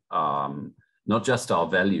destroying not just our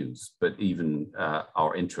values, but even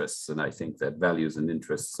our interests. And I think that values and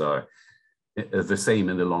interests are the same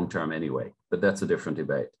in the long term anyway, but that's a different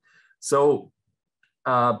debate. So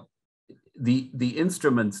the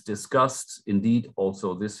instruments discussed, indeed,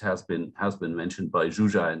 also this has been mentioned by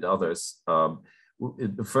Zsuzsa and others.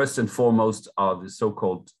 First and foremost are the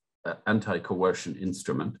so-called anti-coercion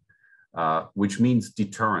instrument, which means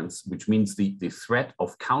deterrence, which means the threat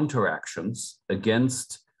of counteractions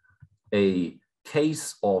against a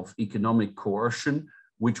case of economic coercion,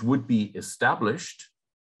 which would be established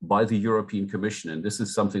by the European Commission. And this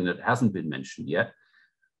is something that hasn't been mentioned yet,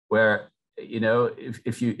 where,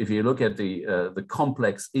 if you look at the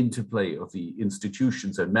complex interplay of the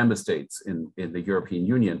institutions and member states in the European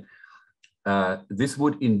Union, this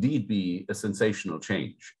would indeed be a sensational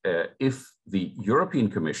change if the European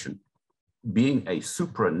Commission, being a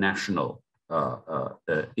supranational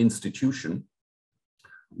institution,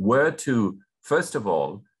 were to, first of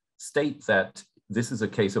all, state that this is a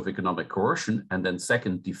case of economic coercion, and then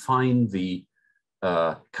second, define the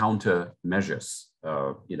countermeasures,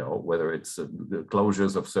 whether it's the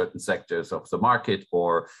closures of certain sectors of the market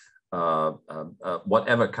or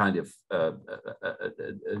whatever kind of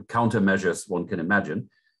countermeasures one can imagine.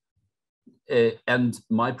 And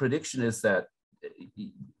my prediction is that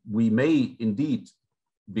we may indeed,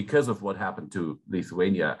 because of what happened to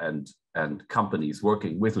Lithuania and companies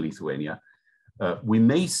working with Lithuania, we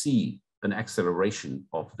may see an acceleration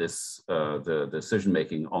of this, the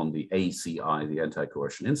decision-making on the ACI, the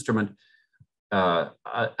anti-coercion instrument.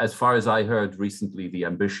 As far as I heard recently, the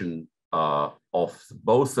ambition of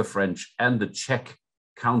both the French and the Czech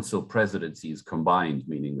Council presidencies combined,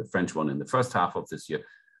 meaning the French one in the first half of this year,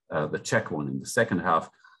 the Czech one in the second half,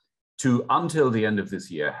 to, until the end of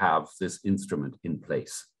this year, have this instrument in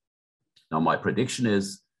place. Now, my prediction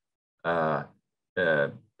is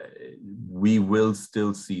we will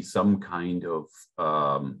still see some kind of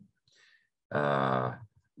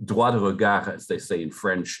droit de regard, as they say in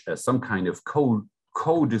French, some kind of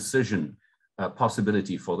co-decision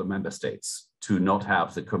possibility for the member states to not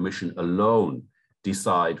have the Commission alone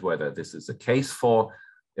decide whether this is a case for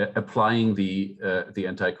applying the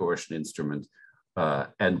anti-coercion instrument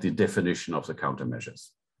and the definition of the countermeasures.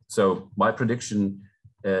 So my prediction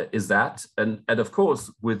is that, and of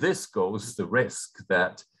course, with this goes the risk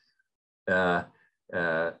that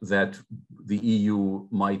that the EU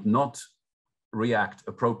might not react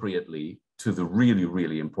appropriately to the really,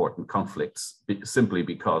 really important conflicts, simply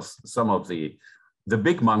because some of the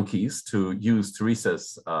big monkeys, to use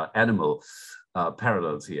Teresa's animal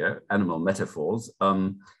parallels here, animal metaphors,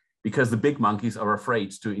 because the big monkeys are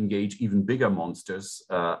afraid to engage even bigger monsters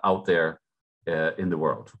out there in the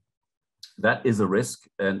world. That is a risk,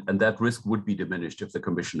 and that risk would be diminished if the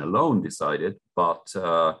Commission alone decided, but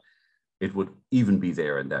it would even be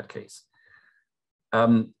there in that case.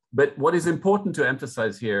 But what is important to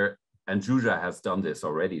emphasize here, and Zsuzsa has done this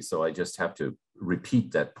already, so I just have to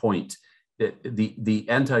repeat that point, the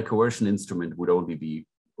anti-coercion instrument would only be,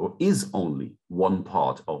 or is only, one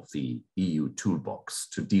part of the EU toolbox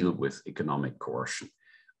to deal with economic coercion.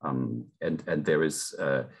 And there is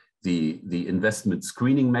the investment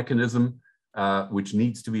screening mechanism, which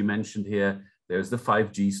needs to be mentioned here. There's the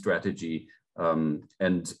 5G strategy,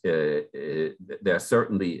 and there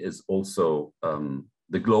certainly is also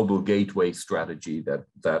the global gateway strategy that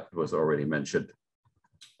was already mentioned.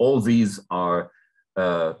 All these are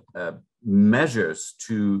measures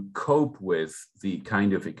to cope with the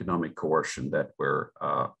kind of economic coercion that we're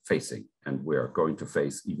facing, and we're going to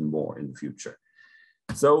face even more in the future.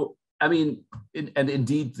 So, I mean, and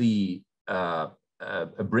indeed, the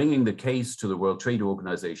bringing the case to the World Trade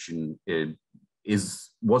Organization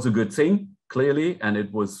was a good thing, clearly, and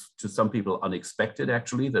it was to some people unexpected,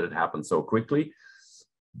 actually, that it happened so quickly.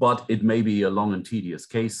 But it may be a long and tedious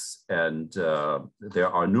case, and there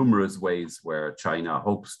are numerous ways where China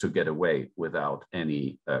hopes to get away without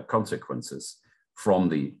any consequences from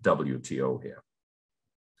the WTO here.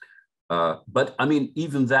 But I mean,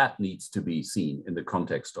 even that needs to be seen in the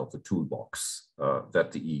context of the toolbox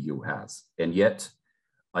that the EU has. And yet,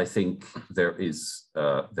 I think there is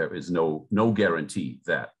no guarantee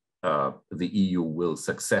that the EU will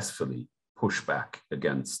successfully push back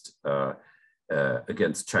against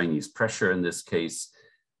Chinese pressure in this case.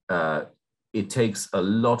 It takes a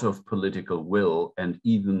lot of political will and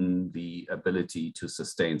even the ability to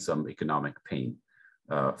sustain some economic pain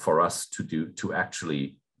for us to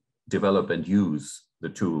actually develop and use the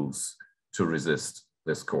tools to resist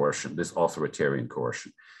this coercion, this authoritarian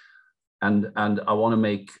coercion. And I want to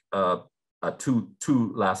make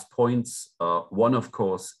two last points. One, of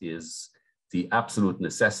course, is the absolute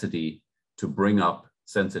necessity to bring up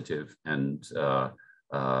sensitive and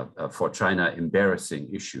for China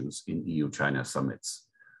embarrassing issues in EU-China summits.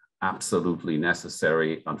 Absolutely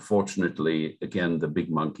necessary. Unfortunately, again, the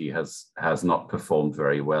big monkey has not performed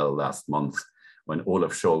very well last month when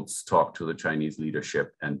Olaf Scholz talked to the Chinese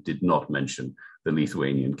leadership and did not mention the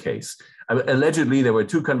Lithuanian case. Allegedly, there were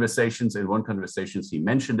two conversations. In one conversation, he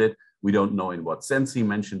mentioned it. We don't know in what sense he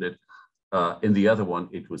mentioned it. In the other one,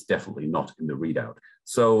 it was definitely not in the readout.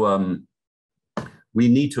 So we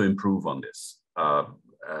need to improve on this.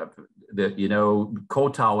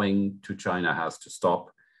 Kowtowing to China has to stop,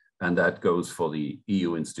 and that goes for the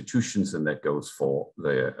EU institutions, and that goes for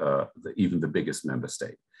even the biggest member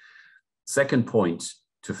state. Second point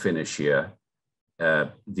to finish here,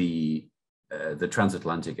 the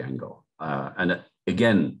transatlantic angle. And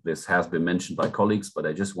again, this has been mentioned by colleagues, but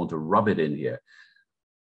I just want to rub it in here.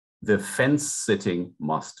 The fence sitting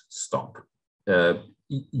must stop.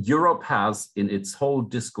 Europe has, in its whole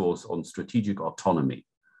discourse on strategic autonomy,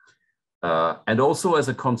 and also as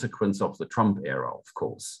a consequence of the Trump era, of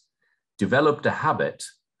course, developed a habit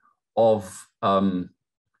of,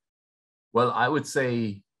 well, I would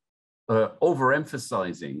say,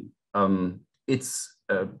 overemphasizing its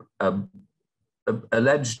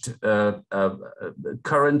alleged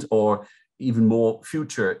current or even more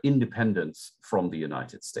future independence from the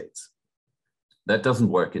United States. That doesn't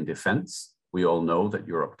work in defense. We all know that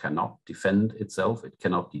Europe cannot defend itself. It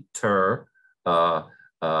cannot deter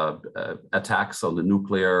attacks on the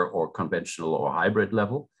nuclear or conventional or hybrid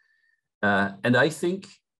level. And I think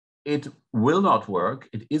it will not work.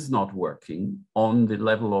 It is not working on the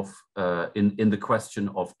level of, in the question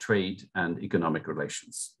of trade and economic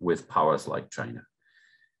relations with powers like China.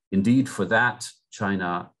 Indeed, for that,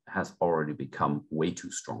 China has already become way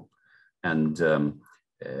too strong. And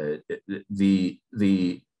the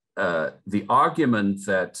argument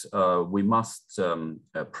that we must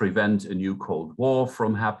prevent a new Cold War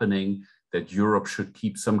from happening, that Europe should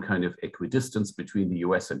keep some kind of equidistance between the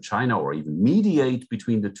US and China, or even mediate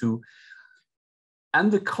between the two,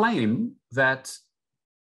 and the claim that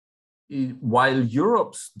while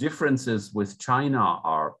Europe's differences with China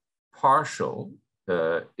are partial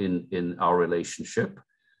in our relationship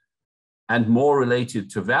and more related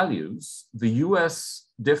to values, the US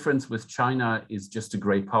difference with China is just a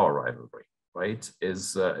great power rivalry, right?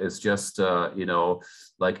 Is just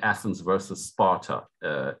like Athens versus Sparta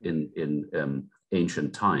in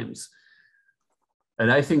ancient times.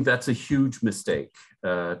 And I think that's a huge mistake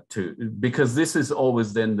because this is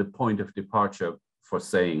always then the point of departure for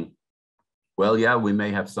saying, well, yeah, we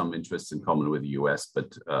may have some interests in common with the US,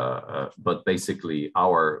 but basically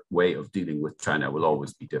our way of dealing with China will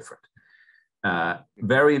always be different.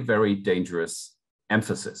 Very, very dangerous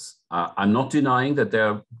emphasis. I'm not denying that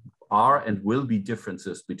there are and will be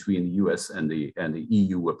differences between the US and the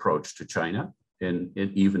EU approach to China,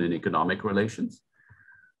 even in economic relations.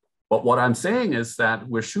 But what I'm saying is that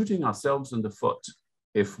we're shooting ourselves in the foot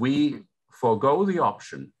if we forego the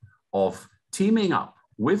option of teaming up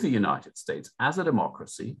with the United States as a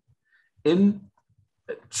democracy in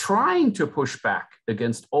trying to push back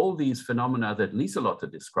against all these phenomena that Lieselotte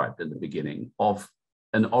described in the beginning of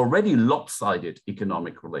an already lopsided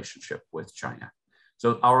economic relationship with China.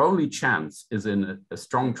 So our only chance is in a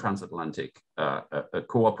strong transatlantic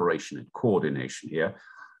cooperation and coordination here.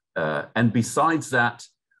 And besides that,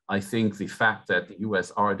 I think the fact that the US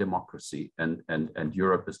are a democracy and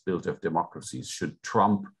Europe is built of democracies should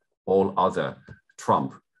trump all other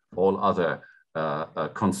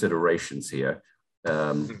considerations here,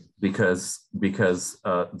 because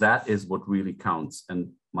that is what really counts.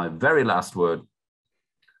 And my very last word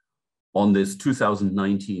on this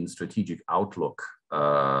 2019 strategic outlook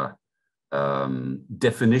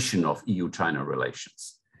definition of EU-China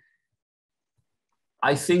relations.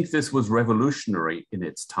 I think this was revolutionary in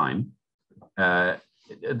its time. I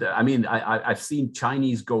mean, I've seen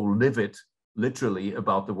Chinese go livid, literally,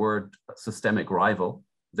 about the word systemic rival.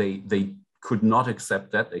 They could not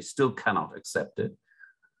accept that. They still cannot accept it.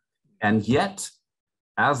 And yet,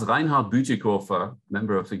 as Reinhard Bütikofer,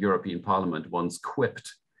 member of the European Parliament, once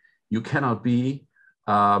quipped, you cannot be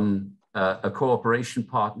a cooperation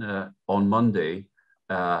partner on Monday,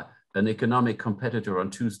 an economic competitor on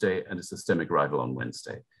Tuesday, and a systemic rival on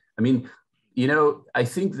Wednesday. I mean, you know, I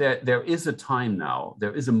think that there is a time now,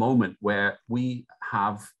 there is a moment where we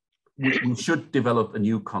should develop a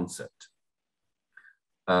new concept.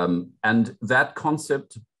 And that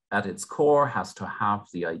concept at its core has to have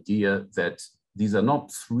the idea that these are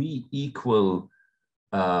not three equal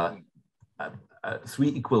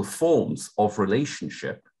forms of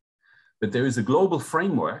relationship, but there is a global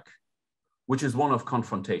framework which is one of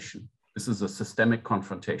confrontation. This is a systemic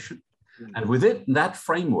confrontation. And within that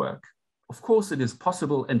framework, of course, it is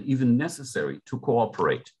possible and even necessary to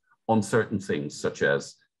cooperate on certain things, such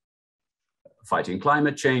as fighting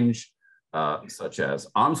climate change, such as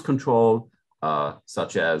arms control,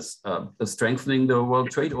 such as strengthening the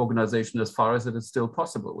World Trade Organization as far as it is still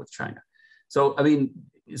possible with China. So, I mean,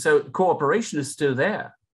 so cooperation is still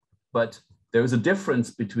there, but there is a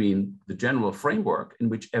difference between the general framework in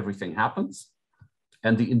which everything happens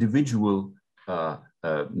and the individual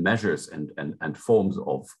measures and forms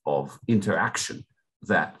of interaction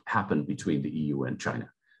that happen between the EU and China.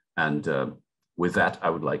 And with that, I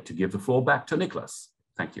would like to give the floor back to Niklas.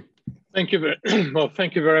 Thank you. Thank you. Well,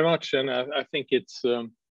 thank you very much. And I think it's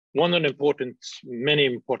one of the many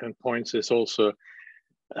important points is also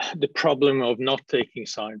the problem of not taking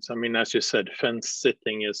sides. I mean, as you said, fence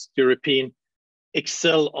sitting is European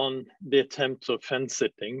excel on the attempts of fence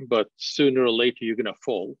sitting, but sooner or later you're going to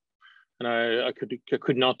fall. And I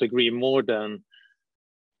could not agree more than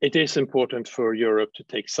it is important for Europe to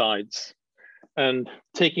take sides. And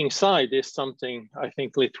taking side is something I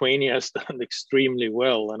think Lithuania has done extremely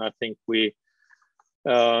well. And I think we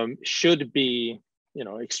should be, you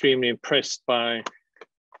know, extremely impressed by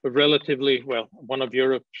a relatively, well, one of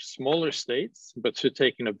Europe's smaller states, but to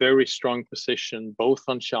taking a very strong position both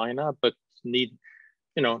on China, but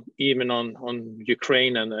even on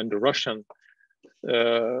Ukraine and the Russian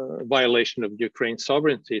violation of Ukraine's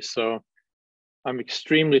sovereignty. So I'm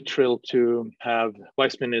extremely thrilled to have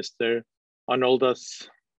Vice Minister Arnoldas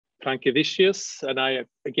Pranckevičius, and I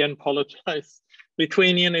again apologize.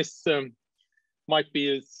 Lithuanian might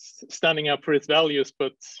be standing up for its values,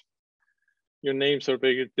 but your names are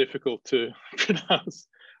very difficult to pronounce.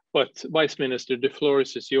 But Vice Minister, the floor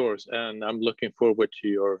is yours, and I'm looking forward to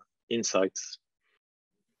your insights.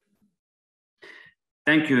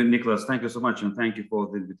 Thank you, Niklas. Thank you so much, and thank you for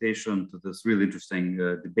the invitation to this really interesting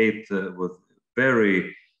debate with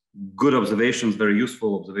very good observations, very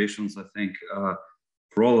useful observations, I think,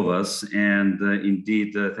 for all of us. And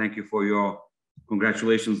indeed, thank you for your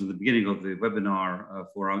congratulations at the beginning of the webinar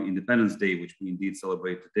for our Independence Day, which we indeed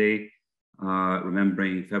celebrate today,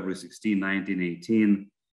 remembering February 16, 1918.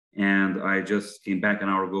 And I just came back an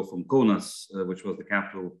hour ago from Kaunas, which was the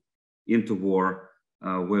capital interwar,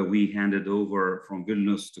 where we handed over from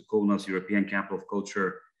Vilnius to Kaunas, European Capital of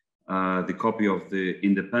Culture, the copy of the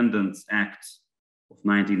Independence Act of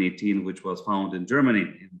 1918, which was found in Germany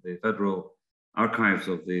in the Federal Archives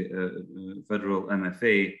of the Federal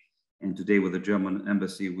MFA. And today with the German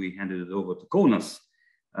embassy, we handed it over to Kaunas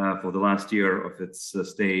for the last year of its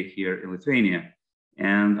stay here in Lithuania.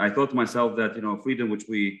 And I thought to myself that, freedom, which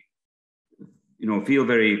we, feel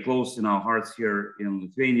very close in our hearts here in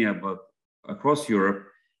Lithuania, but across Europe,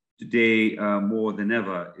 today more than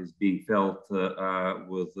ever is being felt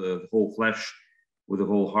with the whole flesh, with the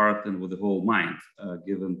whole heart, and with the whole mind,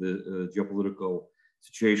 given the geopolitical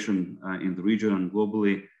situation in the region and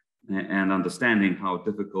globally, and understanding how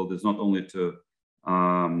difficult it is not only to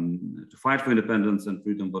fight for independence and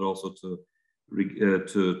freedom, but also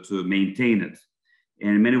to maintain it.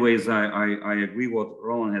 And in many ways, I agree what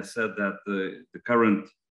Roland has said, that the current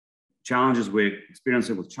challenges we're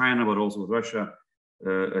experiencing with China, but also with Russia,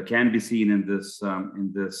 can be seen in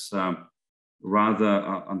this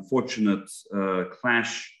rather unfortunate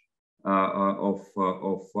clash of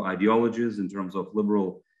ideologies in terms of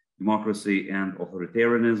liberal democracy and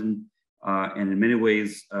authoritarianism. And in many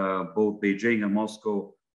ways, both Beijing and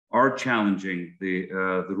Moscow are challenging the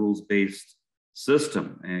rules-based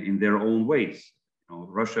system in their own ways. You know,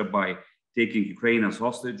 Russia by taking Ukraine as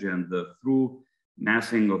hostage and through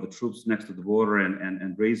massing of the troops next to the border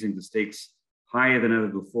and raising the stakes higher than ever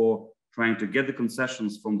before, trying to get the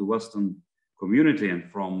concessions from the Western community and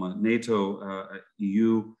from NATO,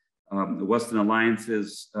 EU, Western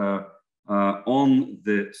alliances on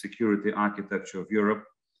the security architecture of Europe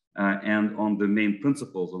and on the main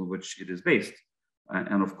principles on which it is based.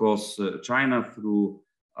 And of course, China through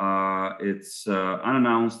its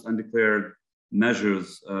unannounced, undeclared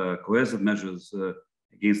measures, coercive measures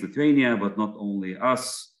against Lithuania, but not only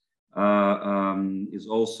us, is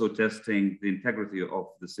also testing the integrity of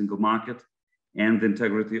the single market and the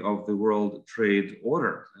integrity of the world trade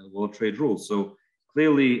order, world trade rules. So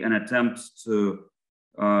clearly an attempt to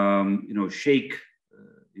shake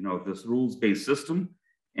this rules-based system.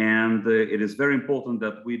 And it is very important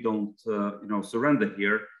that we don't surrender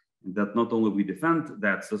here, and that not only we defend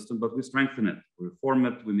that system, but we strengthen it, we reform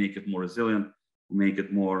it, we make it more resilient, we make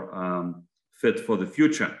it more fit for the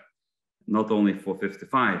future, not only for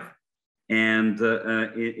 55. And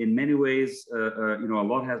in many ways, a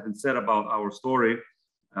lot has been said about our story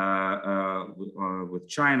with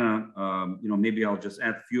China. Maybe I'll just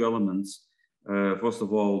add a few elements. First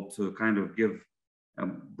of all, to kind of give a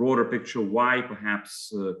broader picture why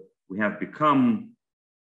perhaps we have become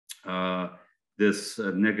this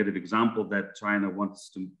negative example that China wants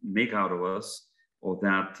to make out of us, or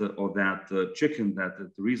that chicken that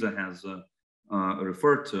Teresa has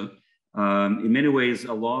referred to. In many ways,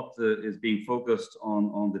 a lot is being focused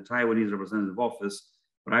on the Taiwanese representative office,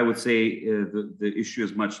 but I would say the issue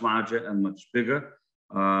is much larger and much bigger.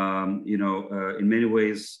 In many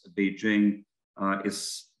ways, Beijing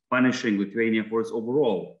is punishing Lithuania for its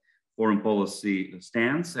overall foreign policy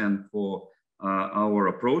stance and for our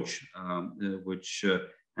approach, which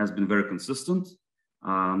has been very consistent,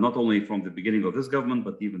 not only from the beginning of this government,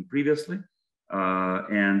 but even previously.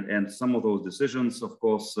 And some of those decisions, of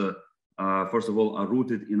course, first of all, are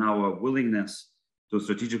rooted in our willingness to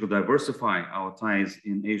strategically diversify our ties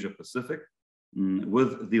in Asia Pacific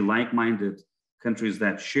with the like-minded countries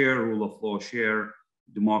that share rule of law, share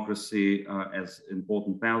democracy as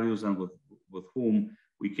important values, and with whom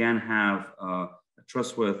we can have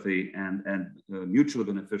trustworthy and mutually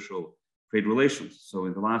beneficial trade relations. So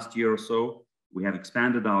in the last year or so, we have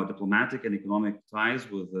expanded our diplomatic and economic ties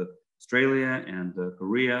with Australia and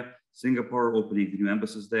Korea, Singapore, opening the new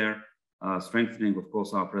embassies there, strengthening, of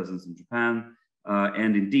course, our presence in Japan,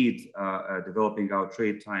 and indeed developing our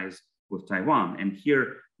trade ties with Taiwan. And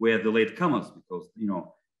here we're the latecomers, because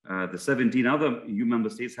the 17 other EU member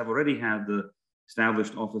states have already had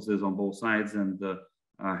established offices on both sides and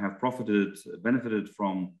have benefited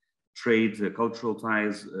from trade, cultural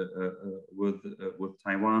ties with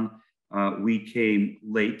Taiwan. We came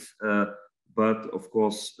late, but of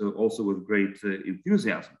course also with great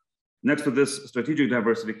enthusiasm. Next to this strategic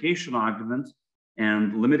diversification argument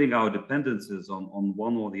and limiting our dependencies on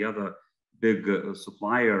one or the other big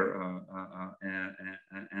supplier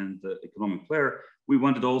and economic player, we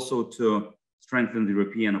wanted also to strengthen the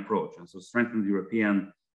European approach, and so strengthen the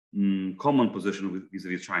European common position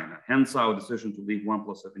vis-a-vis China. Hence our decision to leave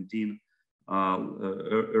 1+17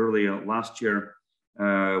 earlier last year,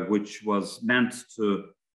 which was meant to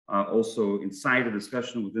also incite a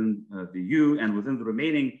discussion within the EU and within the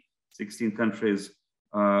remaining 16 countries,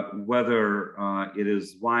 whether it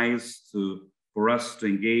is wise for us to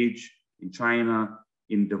engage in China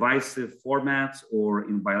in divisive formats or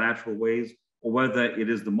in bilateral ways, or whether it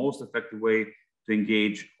is the most effective way to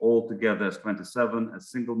engage all together as 27, as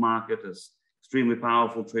single market, as extremely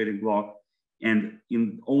powerful trading bloc, and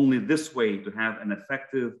in only this way to have an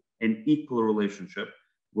effective and equal relationship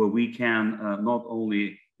where we can not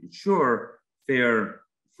only ensure fair,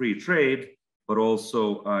 free trade, but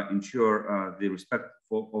also ensure the respect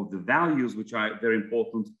of the values which are very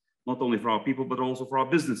important, not only for our people, but also for our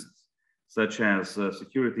businesses, such as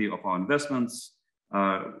security of our investments,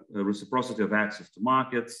 reciprocity of access to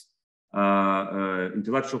markets,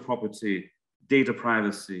 intellectual property, data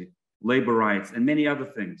privacy, labor rights, and many other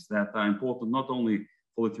things that are important not only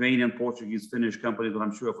for Lithuanian, Portuguese, Finnish companies, but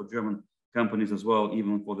I'm sure for German companies as well,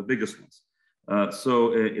 even for the biggest ones.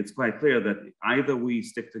 So it's quite clear that either we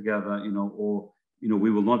stick together, or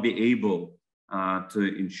we will not be able to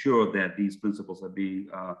ensure that these principles are being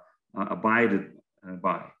abided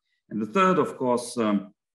by. And the third, of course,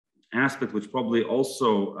 aspect, which probably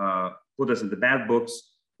also put us in the bad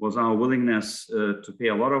books, was our willingness to pay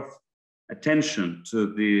a lot of attention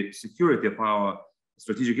to the security of our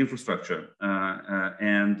strategic infrastructure,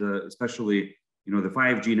 and especially, the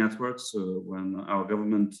 5G networks. When our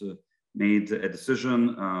government made a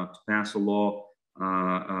decision to pass a law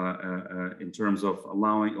in terms of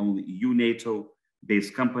allowing only EU,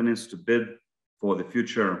 NATO-based companies to bid for the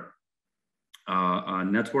future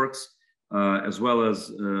networks, as well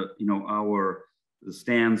as our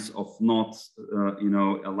stance of not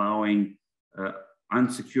allowing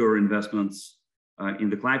unsecure investments in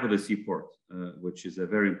the Klaipėda seaport, which is a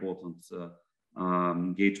very important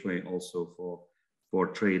gateway also for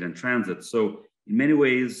trade and transit. So in many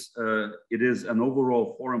ways, it is an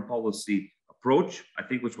overall foreign policy approach, I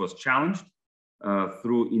think, which was challenged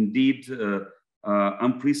through indeed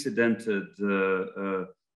unprecedented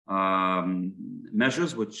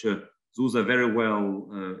measures, which Zsuzsa very well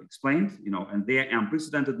explained, and they are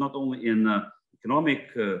unprecedented not only in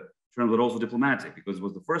economic terms, but also diplomatic, because it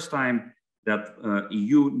was the first time that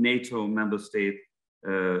EU, NATO member state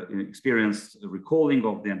experienced recalling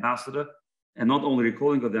of the ambassador, and not only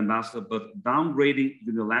recalling of the ambassador, but downgrading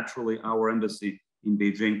unilaterally our embassy in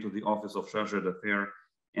Beijing to the Office of Chargé d'Affaires,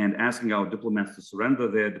 and asking our diplomats to surrender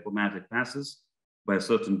their diplomatic passes by a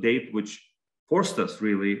certain date, which forced us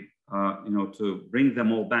really, to bring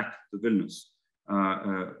them all back to Vilnius,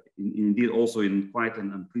 indeed also in quite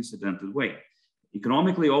an unprecedented way.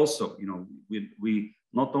 Economically also, we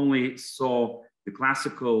not only saw the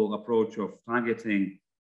classical approach of targeting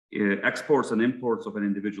exports and imports of an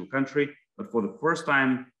individual country, but for the first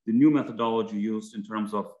time, the new methodology used in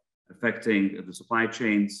terms of affecting the supply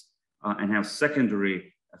chains and have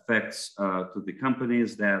secondary effects to the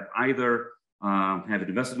companies that either have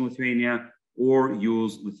invested in Lithuania or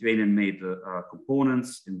use Lithuanian-made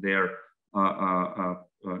components in their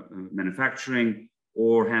manufacturing,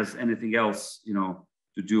 or has anything else,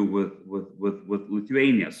 to do with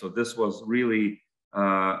Lithuania. So this was really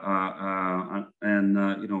an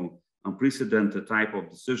unprecedented type of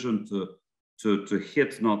decision to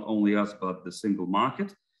hit not only us but the single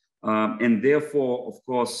market, and therefore, of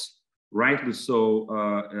course, rightly so,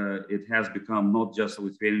 it has become not just a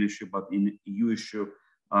Lithuanian issue but an EU issue,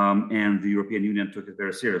 and the European Union took it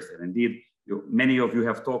very seriously. And indeed, many of you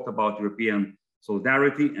have talked about European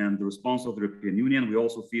solidarity and the response of the European Union. We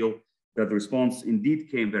also feel that the response indeed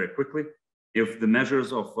came very quickly. If the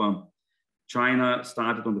measures of China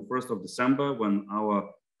started on the 1st of December, when our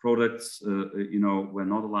products, were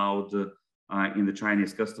not allowed in the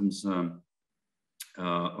Chinese customs,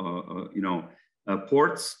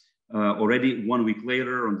 ports, already 1 week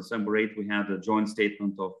later, on December 8th, we had a joint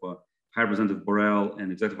statement of High Representative Borrell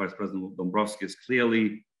and Executive Vice President Dombrovskis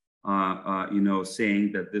clearly,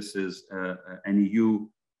 saying that this is an EU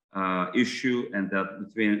issue, and that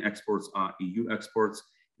Lithuanian exports are EU exports,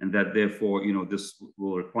 and that therefore, this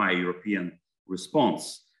will require European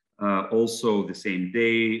response. Also, the same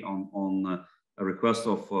day, on a request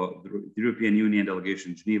of the European Union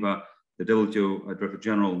delegation in Geneva, the WTO Director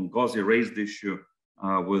General Ngozi raised the issue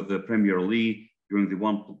with Premier Lee during the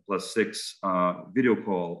 1+6 video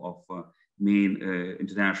call of main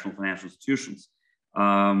international financial institutions.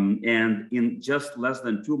 And in just less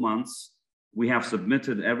than 2 months, we have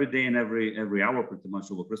submitted every day and every hour, pretty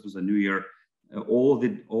much over Christmas and New Year, all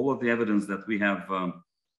of the evidence that we have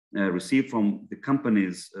received from the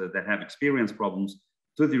companies that have experienced problems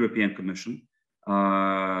to the European Commission,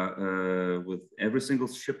 with every single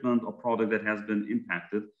shipment or product that has been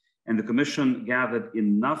impacted. And the Commission gathered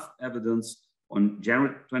enough evidence on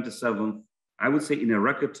January 27th, I would say in a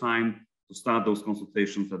record time, to start those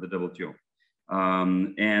consultations at the WTO.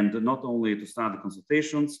 And not only to start the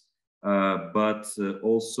consultations, but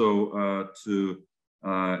also to,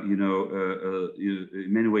 in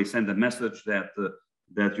many ways send a message that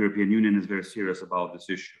that European Union is very serious about this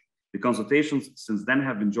issue. The consultations since then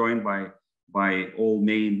have been joined by all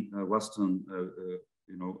main Western,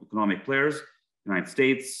 economic players: United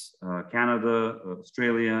States, Canada,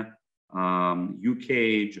 Australia,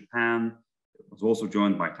 UK, Japan. It was also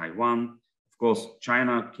joined by Taiwan. Of course,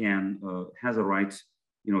 China has a right,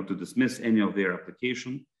 to dismiss any of their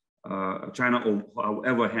application. China,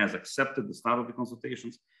 however, has accepted the start of the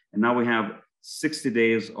consultations, and now we have 60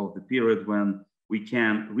 days of the period when we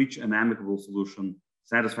can reach an amicable solution,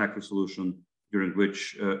 satisfactory solution, during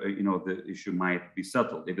which the issue might be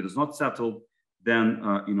settled. If it is not settled, then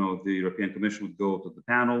the European Commission would go to the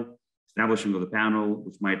panel, establishing of the panel,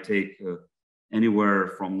 which might take anywhere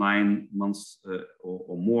from 9 months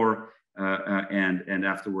or more, and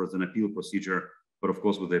afterwards an appeal procedure. But of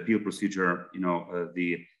course, with the appeal procedure,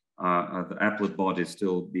 the the appellate body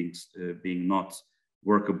still being not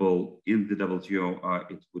workable in the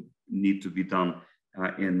WTO, it would need to be done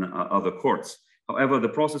in other courts. However, the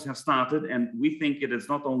process has started, and we think it is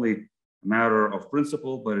not only a matter of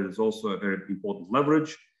principle, but it is also a very important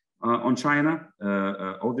leverage on China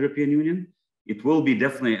or the European Union. It will be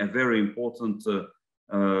definitely a very important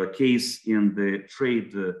case in the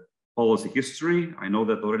trade policy history. I know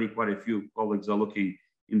that already quite a few colleagues are looking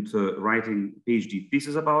into writing PhD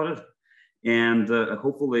theses about it, and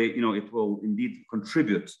hopefully, it will indeed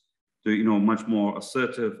contribute to, much more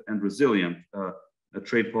assertive and resilient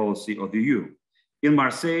trade policy of the EU. In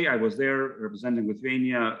Marseille, I was there representing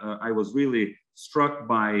Lithuania. I was really struck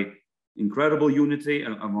by incredible unity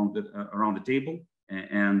around the table,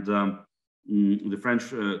 and the French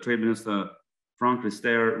Trade Minister Franck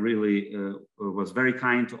Rister really was very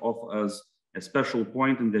kind to offer us a special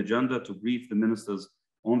point in the agenda to brief the ministers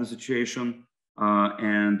on the situation,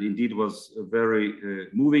 and indeed was very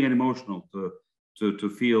moving and emotional to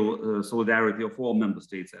feel solidarity of all member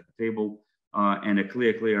states at the table, and a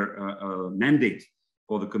clear mandate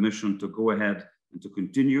for the Commission to go ahead and to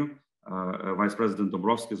continue. Vice President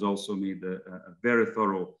Dombrovskis also made a very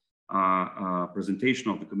thorough presentation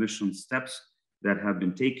of the Commission's steps that have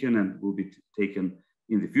been taken and will be taken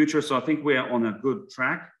in the future. So I think we are on a good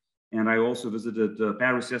track. And I also visited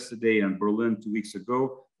Paris yesterday and Berlin 2 weeks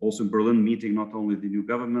ago. Also in Berlin, meeting not only the new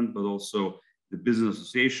government, but also the business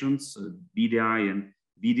associations, BDI and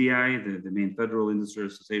VDI, the main federal industry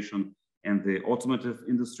association, and the automotive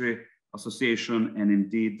industry association. And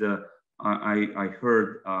indeed, I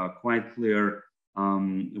heard quite clear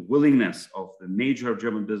willingness of the major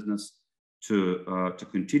German business to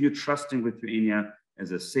continue trusting Lithuania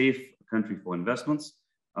as a safe country for investments,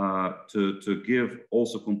 to give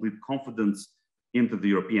also complete confidence into the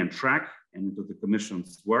European track and into the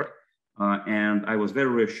Commission's work. And I was very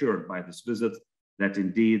reassured by this visit that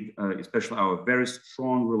indeed, especially our very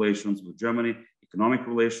strong relations with Germany, economic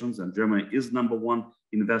relations, and Germany is #1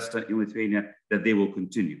 investor in Lithuania, that they will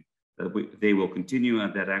continue. They will continue,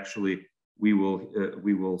 and that actually we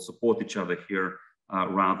will support each other here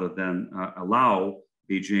rather than allow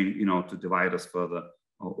Beijing, to divide us further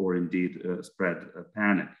or indeed spread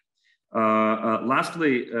panic.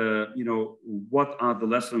 Lastly, what are the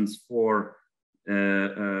lessons for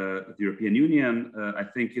the European Union? I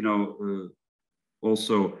think,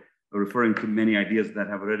 also referring to many ideas that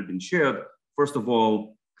have already been shared. First of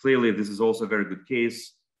all, clearly, this is also a very good case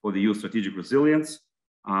for the EU strategic resilience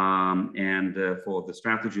and for the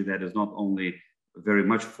strategy that is not only very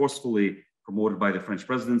much forcefully promoted by the French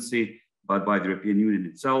presidency, but by the European Union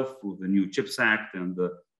itself through the new CHIPS Act and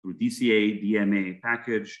through DCA, DMA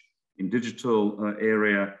package in digital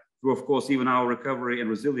area, through, of course, even our recovery and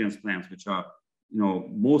resilience plans, which are,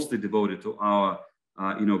 mostly devoted to our,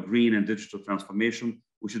 green and digital transformation.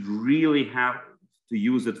 We should really have to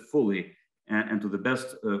use it fully and to the best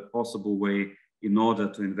possible way in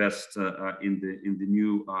order to invest in the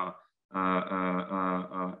new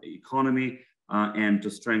economy and to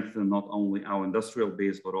strengthen not only our industrial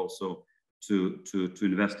base, but also to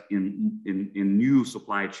invest in new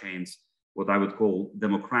supply chains, what I would call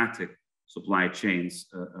democratic supply chains,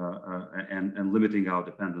 and limiting our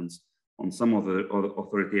dependence on some of the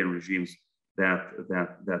authoritarian regimes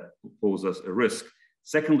that pose us a risk.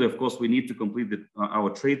 Secondly, of course, we need to complete our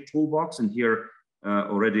trade toolbox, and here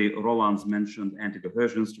already Roland's mentioned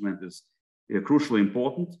anti-coercion instrument is crucially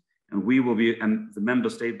important, and we will be the member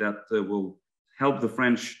state that will help the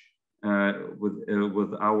French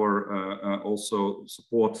with our also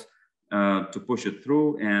support to push it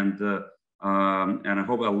through, and I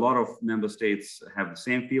hope a lot of member states have the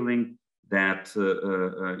same feeling that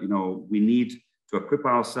we need to equip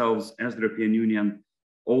ourselves as the European Union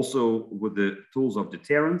also with the tools of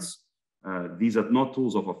deterrence. These are not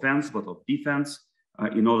tools of offense, but of defense,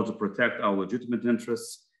 in order to protect our legitimate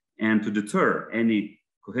interests and to deter any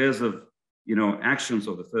coercive, actions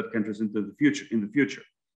of the third countries in the future.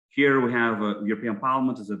 Here we have European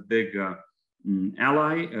Parliament as a big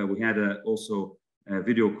ally. We had also a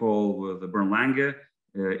video call with Bernd Lange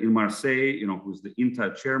in Marseille, who's the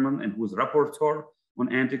INTA chairman and who's rapporteur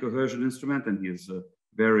on anti-coercion instrument, and he is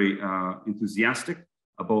very enthusiastic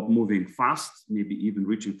about moving fast, maybe even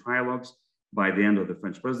reaching trilogues by the end of the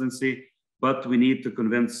French presidency. But we need to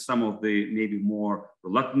convince some of the maybe more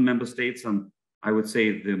reluctant member states, and I would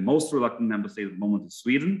say the most reluctant member state at the moment is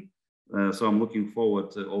Sweden. So I'm looking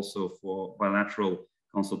forward to also for bilateral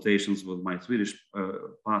consultations with my Swedish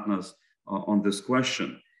partners on this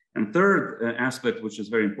question. And third aspect, which is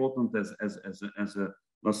very important as a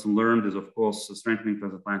lesson learned, is of course strengthening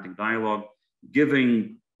transatlantic dialogue,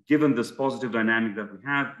 giving given this positive dynamic that we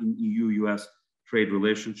have in EU-US trade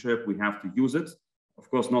relationship, we have to use it. Of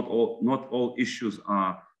course, not all issues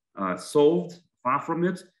are solved, far from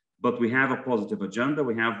it, but we have a positive agenda.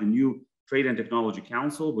 We have the new Trade and Technology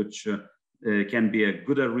Council, which can be a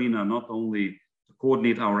good arena not only to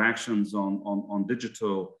coordinate our actions on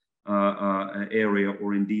digital area,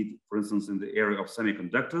 or indeed, for instance, in the area of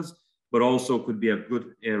semiconductors, but also could be a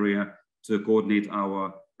good area to coordinate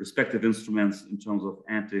our respective instruments in terms of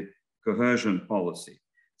anti-coercion policy.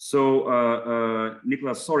 So,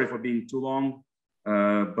 Nicholas, sorry for being too long,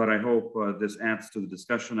 but I hope this adds to the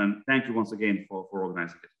discussion, and thank you once again for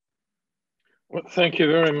organizing it. Well, thank you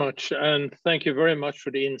very much, and thank you very much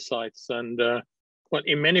for the insights. And well,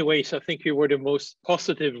 in many ways, I think you were the most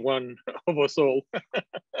positive one of us all.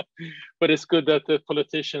 But it's good that the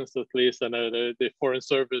politicians, at least, and the foreign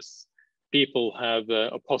service people have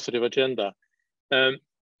a positive agenda.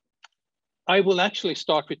 I will actually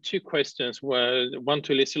start with two questions, one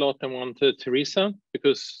to Liselott and one to Teresa,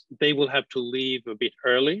 because they will have to leave a bit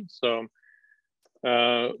early. So,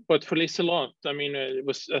 but for Liselott, I mean,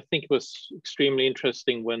 I think it was extremely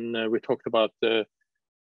interesting when we talked about the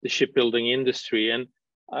shipbuilding industry. And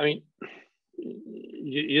I mean,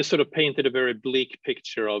 you sort of painted a very bleak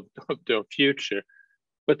picture of the future.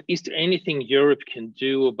 But is there anything Europe can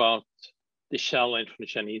do about the challenge for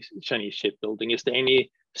the Chinese shipbuilding? Is there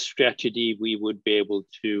any strategy we would be able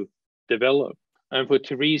to develop? And for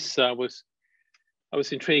Teresa, I was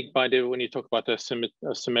intrigued by when you talk about the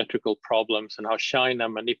asymmetrical problems and how China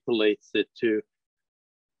manipulates it to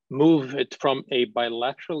move it from a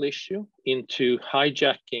bilateral issue into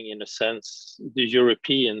hijacking, in a sense, the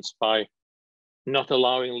Europeans by not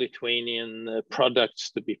allowing Lithuanian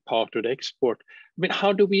products to be part of the export. I mean,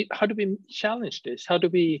 how do we challenge this?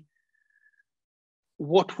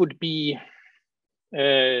 What would be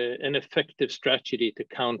an effective strategy to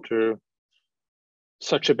counter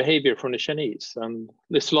such a behavior from the Chinese? And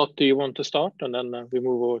Liselott, do you want to start? And then we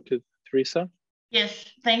move over to Teresa.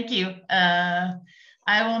 Yes, thank you.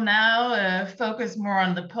 I will now focus more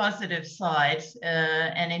on the positive sides.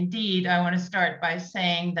 And indeed, I want to start by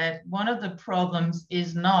saying that one of the problems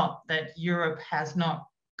is not that Europe has not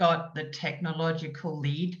got the technological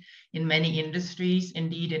lead in many industries.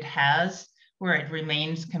 Indeed, it has, where it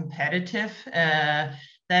remains competitive.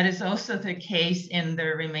 That is also the case in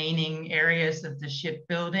the remaining areas of the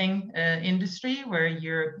shipbuilding industry, where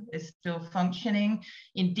Europe is still functioning.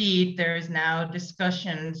 Indeed, there is now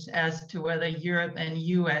discussions as to whether Europe and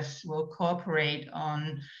US will cooperate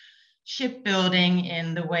on shipbuilding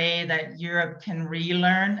in the way that Europe can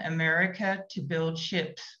relearn America to build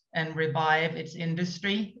ships and revive its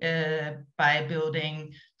industry by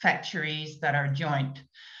building factories that are joint.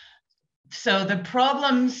 So the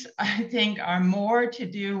problems, I think, are more to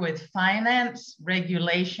do with finance,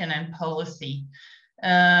 regulation, and policy.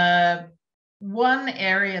 One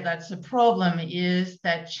area that's a problem is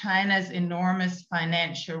that China's enormous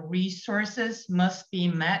financial resources must be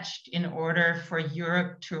matched in order for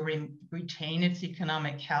Europe to retain its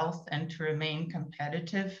economic health and to remain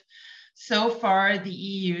competitive. So far, the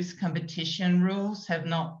EU's competition rules have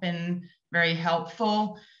not been very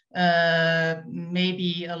helpful.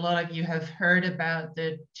 Maybe a lot of you have heard about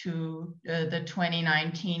the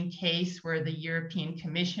 2019 case where the European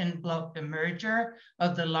Commission blocked the merger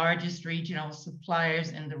of the largest regional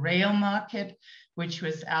suppliers in the rail market, which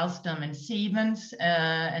was Alstom and Siemens.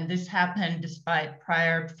 And this happened despite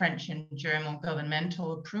prior French and German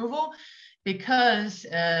governmental approval, because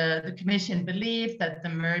the Commission believed that the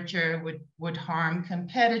merger would harm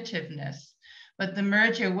competitiveness. But the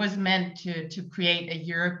merger was meant to create a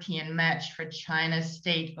European match for China's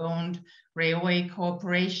state-owned railway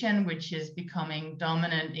corporation, which is becoming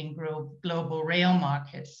dominant in global rail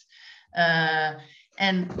markets.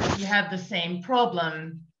 And you have the same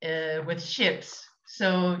problem with ships.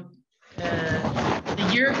 So the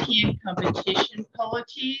European competition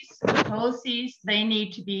policies, they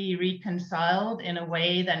need to be reconciled in a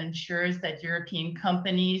way that ensures that European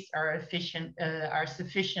companies are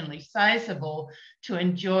sufficiently sizable to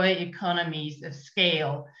enjoy economies of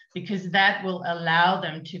scale, because that will allow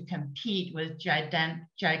them to compete with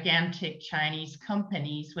gigantic Chinese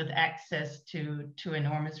companies with access to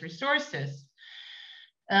enormous resources.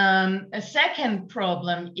 A second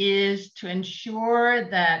problem is to ensure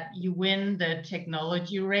that you win the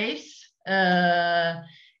technology race,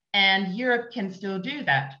 and Europe can still do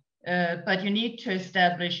that, but you need to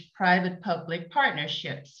establish private-public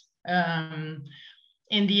partnerships. In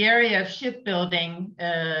the area of shipbuilding,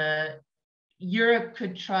 Europe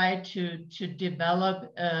could try to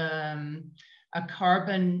develop a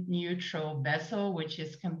carbon-neutral vessel which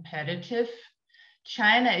is competitive.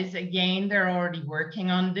 China is, again, they're already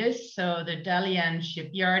working on this. So the Dalian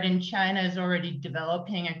shipyard in China is already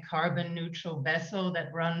developing a carbon neutral vessel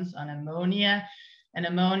that runs on ammonia. And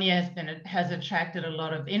ammonia has attracted a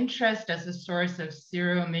lot of interest as a source of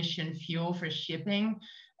zero emission fuel for shipping.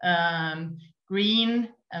 Green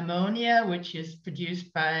ammonia, which is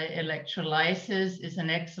produced by electrolysis, is an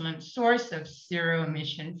excellent source of zero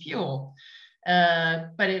emission fuel.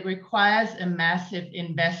 But it requires a massive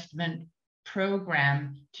investment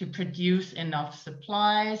program to produce enough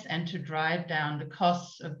supplies and to drive down the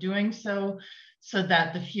costs of doing so, so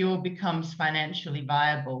that the fuel becomes financially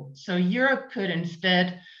viable. So Europe could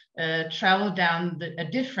instead travel down a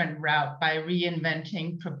different route by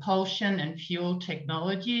reinventing propulsion and fuel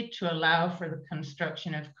technology to allow for the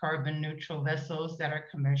construction of carbon neutral vessels that are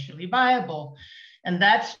commercially viable. And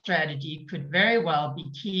that strategy could very well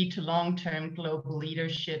be key to long-term global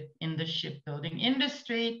leadership in the shipbuilding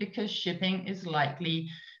industry, because shipping is likely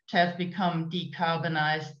to have become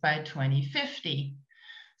decarbonized by 2050.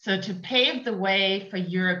 So to pave the way for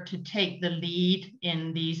Europe to take the lead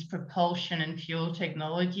in these propulsion and fuel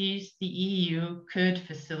technologies, the EU could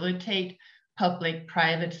facilitate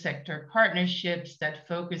public-private sector partnerships that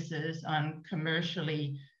focuses on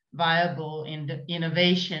commercially viable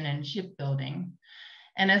innovation and shipbuilding.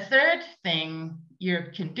 And a third thing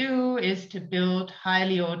Europe can do is to build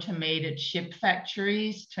highly automated ship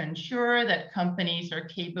factories to ensure that companies are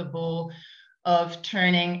capable of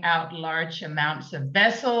turning out large amounts of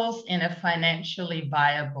vessels in a financially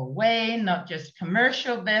viable way, not just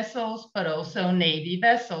commercial vessels, but also Navy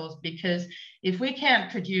vessels, because if we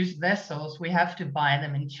can't produce vessels, we have to buy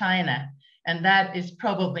them in China. And that is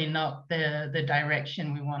probably not the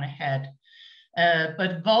direction we want to head.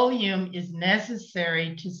 But volume is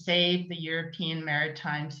necessary to save the European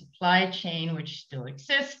maritime supply chain, which still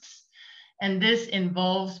exists. And this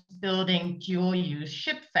involves building dual-use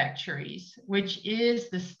ship factories, which is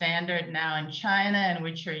the standard now in China and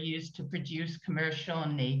which are used to produce commercial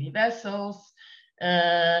and Navy vessels.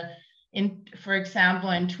 For example,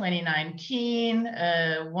 in 2019,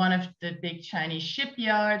 one of the big Chinese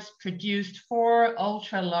shipyards produced 4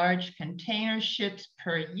 ultra-large container ships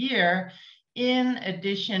per year, in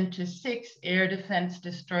addition to 6 air defense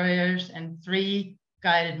destroyers and 3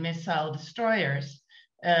 guided missile destroyers.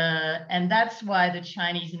 And that's why the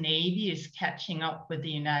Chinese Navy is catching up with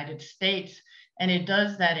the United States. And it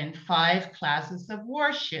does that in 5 classes of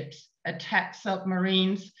warships: attack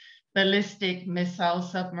submarines, ballistic missile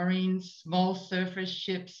submarines, small surface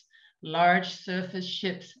ships, large surface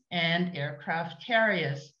ships, and aircraft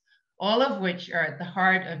carriers, all of which are at the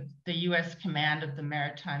heart of the US command of the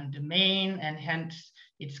maritime domain, and hence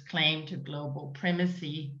its claim to global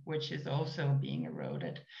primacy, which is also being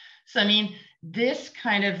eroded. So, I mean, this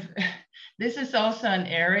is also an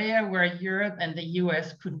area where Europe and the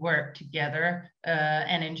US could work together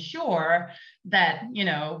and ensure that, you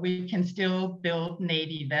know, we can still build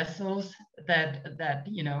Navy vessels that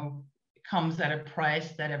you know, comes at a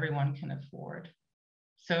price that everyone can afford.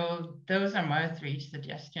 So those are my 3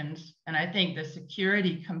 suggestions. And I think the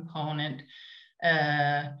security component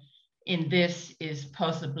in this is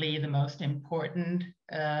possibly the most important,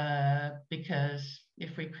 because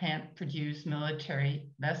if we can't produce military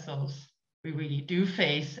vessels, we really do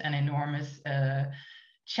face an enormous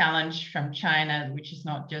challenge from China, which is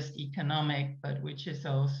not just economic, but which is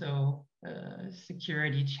also a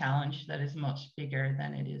security challenge that is much bigger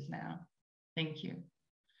than it is now. Thank you.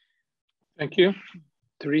 Thank you.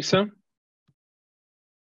 Teresa?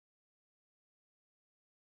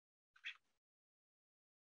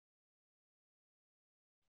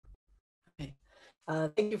 Okay.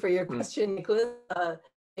 Thank you for your question, Nicholas.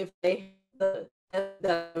 If they the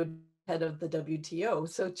head of the WTO.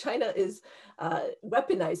 So China is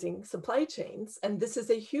weaponizing supply chains, and this is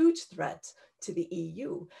a huge threat to the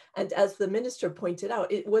EU. And as the minister pointed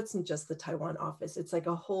out, it wasn't just the Taiwan office. It's like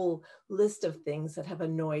a whole list of things that have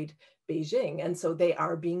annoyed Beijing. And so they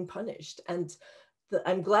are being punished. And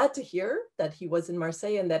I'm glad to hear that he was in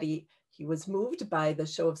Marseille and that he was moved by the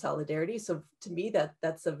show of solidarity. So to me,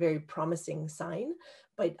 that's a very promising sign.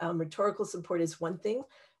 But rhetorical support is one thing.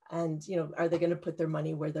 And, you know, are they going to put their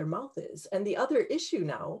money where their mouth is? And the other issue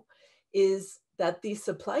now is that these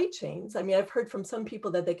supply chains, I mean, I've heard from some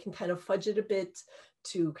people that they can kind of fudge it a bit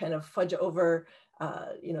to kind of fudge over,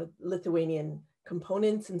 you know, Lithuanian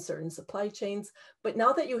components in certain supply chains. But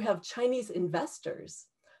now that you have Chinese investors,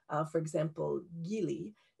 for example,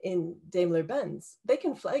 Geely in Daimler-Benz, they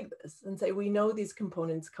can flag this and say, we know these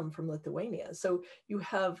components come from Lithuania. So you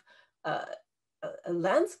have a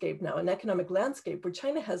landscape now, an economic landscape where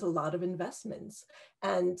China has a lot of investments.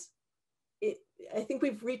 And I think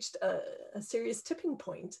we've reached a serious tipping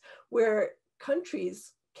point where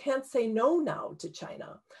countries can't say no now to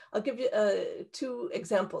China. I'll give you two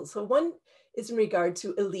examples. So one is in regard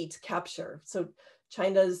to elite capture. So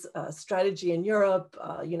China's strategy in Europe,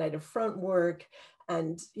 United Front work,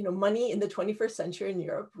 and money in the 21st century in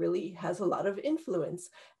Europe really has a lot of influence.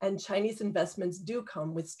 And Chinese investments do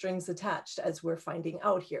come with strings attached, as we're finding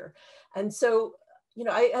out here. And so,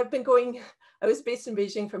 I've been going, I was based in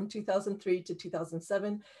Beijing from 2003 to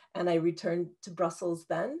 2007, and I returned to Brussels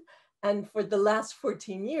then. And for the last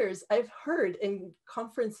 14 years, I've heard in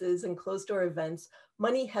conferences and closed door events,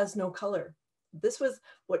 money has no color. This was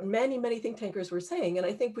what many, many think tankers were saying. And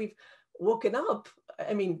I think we've woken up.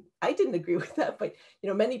 I mean, I didn't agree with that, but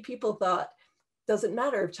many people thought, doesn't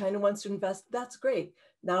matter if China wants to invest, that's great.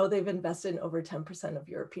 Now they've invested in over 10% of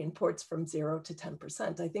European ports, from 0 to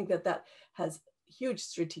 10%. I think that has huge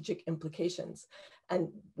strategic implications. And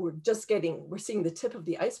we're seeing the tip of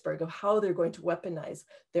the iceberg of how they're going to weaponize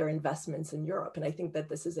their investments in Europe. And I think that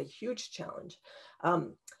this is a huge challenge.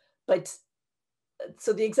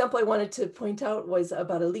 So the example I wanted to point out was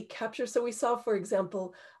about elite capture. So we saw, for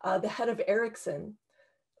example, the head of Ericsson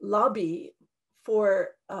lobby for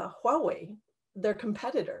Huawei, their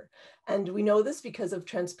competitor. And we know this because of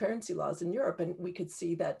transparency laws in Europe. And we could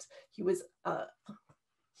see that he was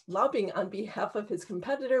lobbying on behalf of his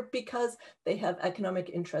competitor because they have economic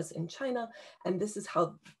interests in China. And this is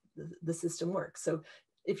how the system works. So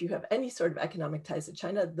if you have any sort of economic ties to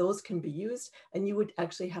China, those can be used, and you would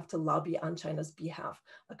actually have to lobby on China's behalf,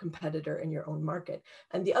 a competitor in your own market.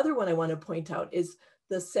 And the other one I want to point out is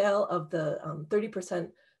the sale of the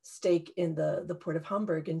 30% stake in the port of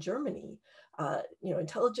Hamburg in Germany.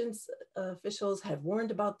 Intelligence officials had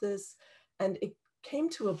warned about this, and it came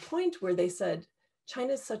to a point where they said,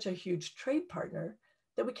 China is such a huge trade partner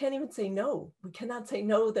that we can't even say no. We cannot say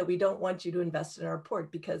no, that we don't want you to invest in our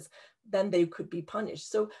port, because then they could be punished.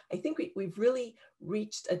 So I think we've really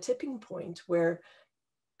reached a tipping point where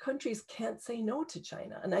countries can't say no to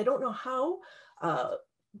China. And I don't know how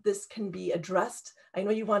this can be addressed. I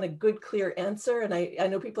know you want a good, clear answer. And I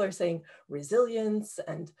know people are saying resilience,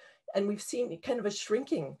 and we've seen kind of a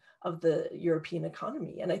shrinking of the European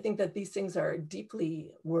economy. And I think that these things are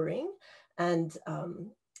deeply worrying. And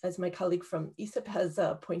as my colleague from ISDP has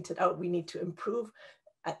pointed out, we need to improve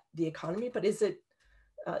at the economy. But is it,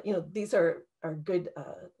 these are good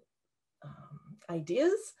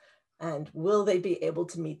ideas, and will they be able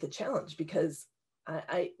to meet the challenge? Because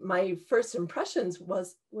my first impressions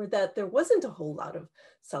were that there wasn't a whole lot of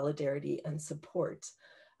solidarity and support.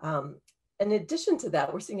 In addition to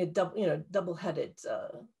that, we're seeing a double-headed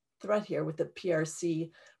threat here with the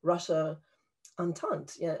PRC Russia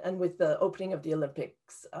entente. Yeah, and with the opening of the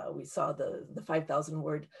Olympics, we saw the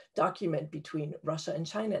 5,000-word document between Russia and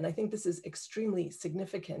China. And I think this is extremely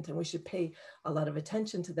significant, and we should pay a lot of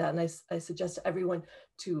attention to that. And I suggest to everyone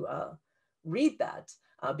to read that,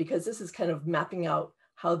 because this is kind of mapping out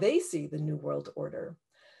how they see the New World Order.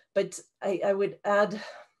 But I would add,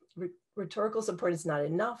 rhetorical support is not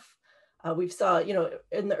enough. We saw,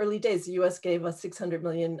 in the early days, the US gave a 600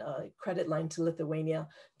 million credit line to Lithuania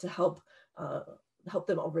to help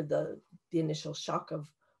them over the initial shock of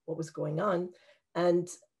what was going on. And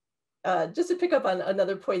just to pick up on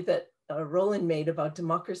another point that Roland made about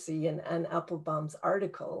democracy and Anne Applebaum's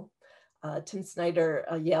article, Tim Snyder,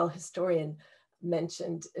 a Yale historian,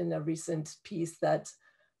 mentioned in a recent piece that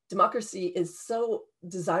democracy is so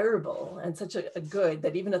desirable and such a good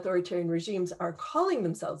that even authoritarian regimes are calling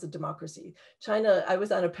themselves a democracy. China, I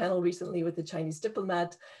was on a panel recently with a Chinese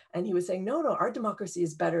diplomat, and he was saying, no, our democracy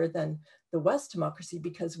is better than the West democracy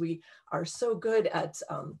because we are so good at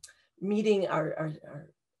meeting our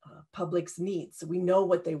public's needs. We know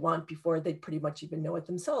what they want before they pretty much even know it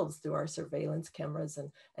themselves through our surveillance cameras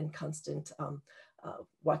and constant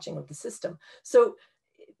watching of the system. So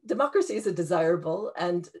democracy is a desirable,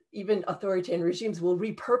 and even authoritarian regimes will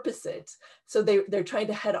repurpose it. So they're trying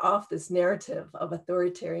to head off this narrative of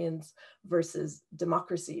authoritarians versus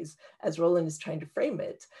democracies, as Roland is trying to frame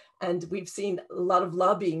it. And we've seen a lot of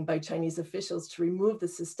lobbying by Chinese officials to remove the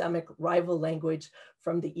systemic rival language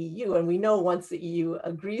from the EU. And we know once the EU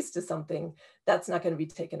agrees to something, that's not going to be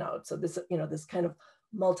taken out. So this, this kind of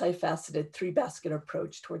multifaceted three-basket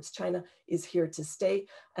approach towards China is here to stay.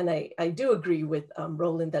 And I do agree with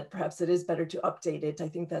Roland that perhaps it is better to update it. I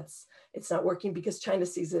think it's not working because China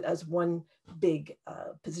sees it as one big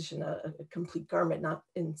position, a complete garment, not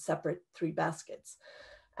in separate three baskets.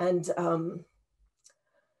 And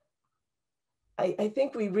I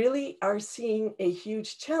think we really are seeing a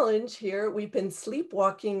huge challenge here. We've been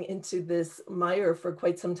sleepwalking into this mire for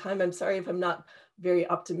quite some time. I'm sorry if I'm not very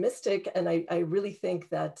optimistic, and I really think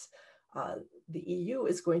that the EU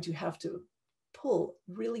is going to have to pull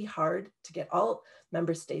really hard to get all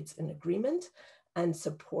member states in agreement and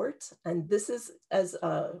support. And this is, as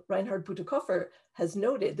Reinhard Bütikofer has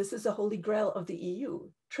noted, this is a holy grail of the EU,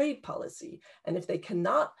 trade policy. And if they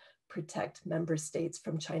cannot protect member states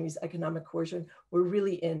from Chinese economic coercion, we're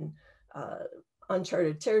really in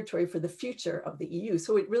uncharted territory for the future of the EU.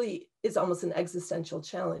 So it really is almost an existential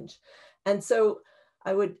challenge. And so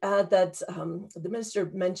I would add that the minister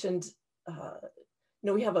mentioned,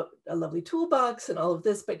 we have a lovely toolbox and all of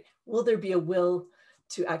this, but will there be a will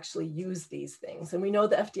to actually use these things? And we know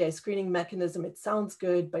the FDI screening mechanism, it sounds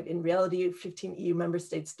good, but in reality, 15 EU member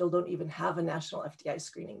states still don't even have a national FDI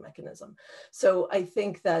screening mechanism. So I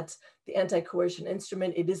think that the anti-coercion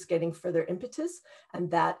instrument, it is getting further impetus,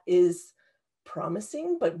 and that is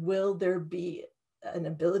promising, but will there be an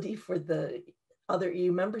ability for the other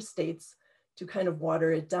EU member states to kind of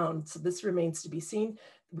water it down? So this remains to be seen.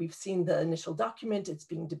 We've seen the initial document, it's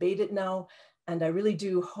being debated now, and I really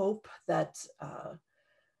do hope that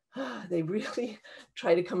they really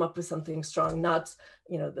try to come up with something strong, not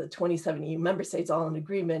the 27 EU member states all in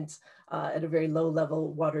agreement at a very low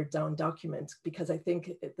level, watered down document, because I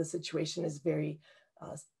think the situation is very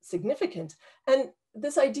significant. And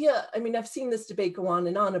this idea, I mean, I've seen this debate go on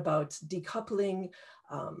and on about decoupling.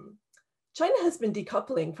 China has been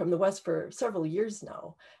decoupling from the West for several years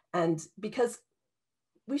now. And because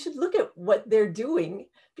we should look at what they're doing,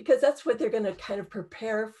 because that's what they're going to kind of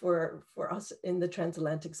prepare for us in the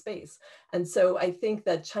transatlantic space. And so I think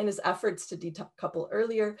that China's efforts to decouple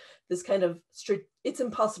earlier, this kind of, it's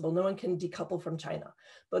impossible. No one can decouple from China,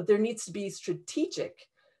 but there needs to be strategic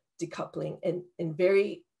decoupling in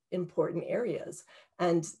very important areas.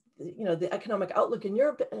 And the economic outlook in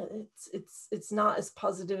Europe, it's not as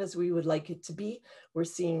positive as we would like it to be. We're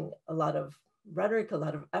seeing a lot of rhetoric, a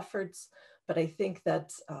lot of efforts, but I think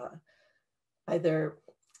that either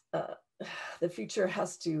the future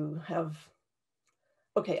has to have,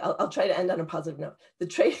 okay, I'll try to end on a positive note. The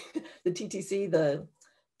TTC, the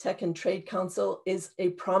Tech and Trade Council, is a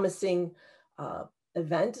promising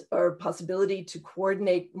event or possibility to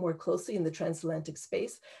coordinate more closely in the transatlantic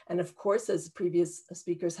space. And of course, as previous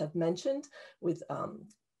speakers have mentioned, with the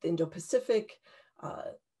Indo-Pacific,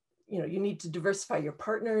 you need to diversify your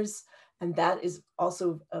partners. And that is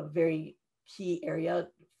also a very key area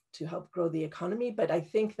to help grow the economy. But I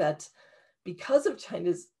think that because of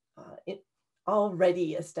China's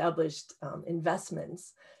already established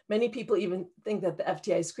investments, many people even think that the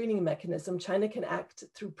FDI screening mechanism, China can act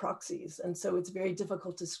through proxies. And so it's very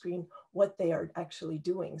difficult to screen what they are actually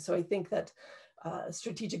doing. So I think that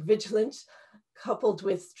strategic vigilance coupled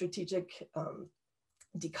with strategic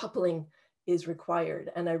decoupling is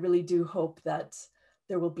required. And I really do hope that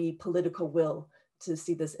there will be political will to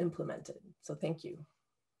see this implemented. So thank you.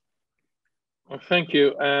 Well, thank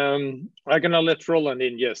you. I'm gonna let Roland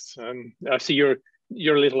in, yes. I see your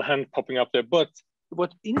little hand popping up there, but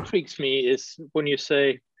what intrigues me is when you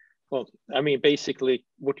say, well, I mean, basically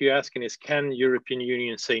what you're asking is, can European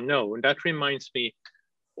Union say no? And that reminds me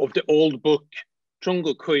of the old book, 中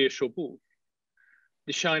国可以说不,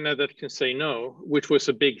 the China that can say no, which was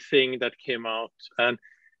a big thing that came out.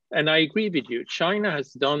 And I agree with you, China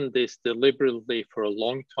has done this deliberately for a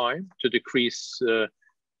long time to decrease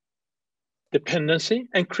dependency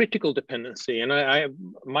and critical dependency. And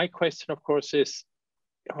my question, of course, is,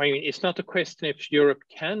 I mean, it's not a question if Europe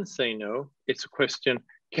can say no, it's a question,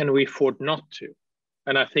 can we afford not to?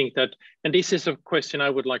 And I think that, and this is a question I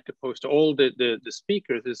would like to pose to all the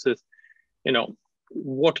speakers, is this,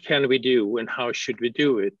 what can we do and how should we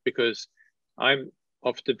do it? Because I'm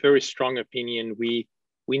of the very strong opinion we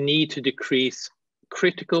need to decrease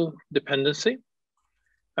critical dependency.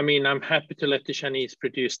 I mean, I'm happy to let the Chinese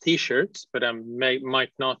produce T-shirts, but I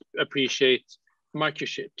might not appreciate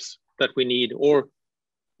microchips that we need, or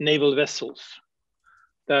naval vessels.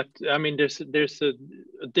 That, I mean, there's a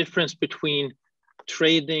difference between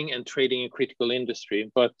trading and trading in critical industry.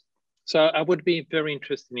 But so I would be very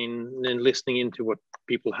interested in listening into what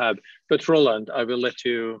people have. But Roland, I will let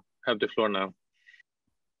you have the floor now.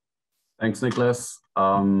 Thanks, Nicholas.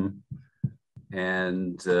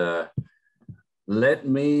 Let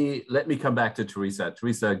me come back to Teresa.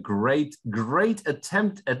 Teresa, great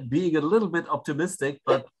attempt at being a little bit optimistic,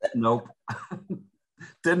 but nope,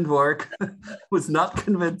 didn't work. Was not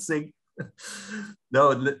convincing.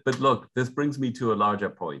 No, but look, this brings me to a larger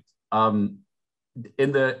point.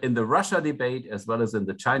 In the Russia debate, as well as in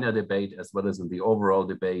the China debate, as well as in the overall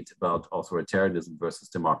debate about authoritarianism versus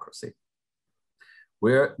democracy,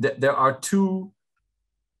 where there are two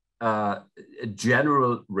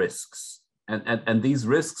general risks. And these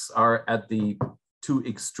risks are at the two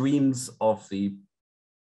extremes of the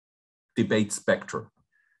debate spectrum.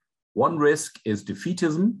 One risk is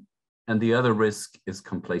defeatism, and the other risk is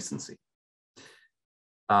complacency.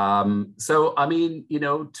 So, I mean, you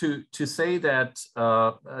know, to say that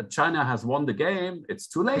China has won the game, it's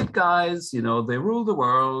too late, guys, you know, they rule the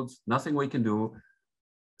world, nothing we can do.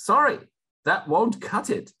 Sorry, that won't cut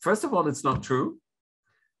it. First of all, it's not true.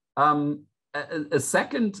 A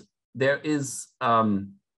second, there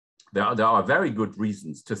are very good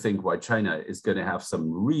reasons to think why China is going to have some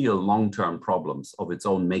real long-term problems of its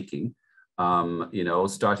own making. You know,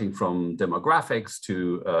 starting from demographics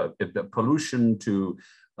to pollution to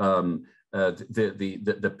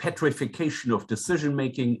the petrification of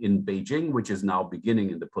decision-making in Beijing, which is now beginning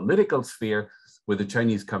in the political sphere with the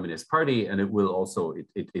Chinese Communist Party, and it will also,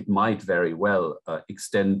 it might very well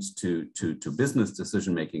extend to business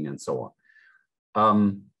decision-making and so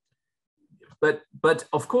on. But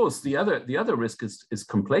of course, the other risk is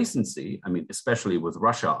complacency. I mean, especially with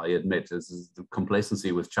Russia, I admit, the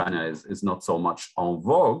complacency with China is not so much en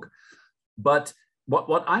vogue. But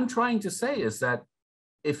what I'm trying to say is that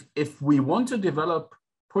if we want to develop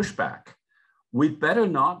pushback, we better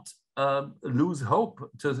not lose hope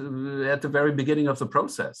at the very beginning of the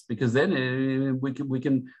process, because then we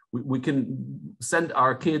can send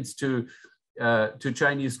our kids to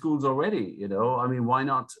Chinese schools already. You know, I mean, why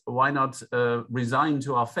not resign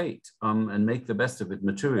to our fate and make the best of it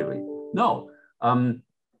materially? No,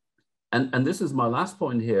 and this is my last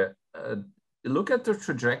point here. Look at the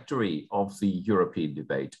trajectory of the European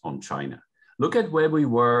debate on China. Look at where we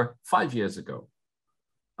were 5 years ago,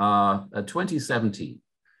 2017.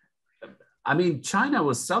 I mean, China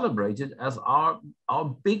was celebrated as our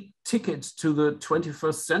big ticket to the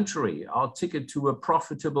 21st century, our ticket to a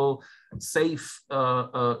profitable, safe,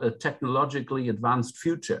 technologically advanced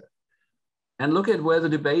future. And look at where the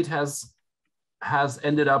debate has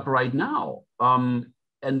ended up right now.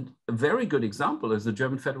 And a very good example is the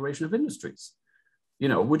German Federation of Industries, you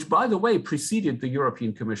know, which, by the way, preceded the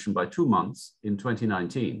European Commission by 2 months in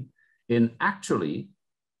 2019 in actually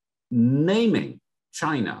naming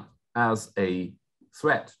China as a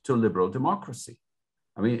threat to liberal democracy.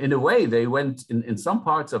 I mean, in a way, they went, in some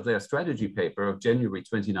parts of their strategy paper of January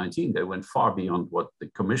 2019, they went far beyond what the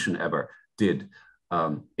Commission ever did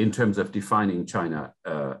in terms of defining China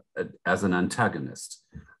as an antagonist.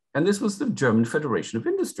 And this was the German Federation of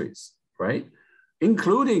Industries, right?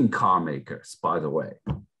 Including car makers, by the way.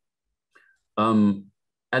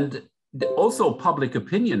 And also public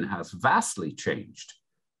opinion has vastly changed.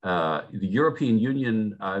 The European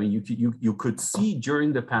Union, you could see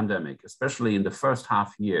during the pandemic, especially in the first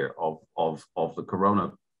half year of the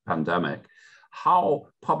corona pandemic, how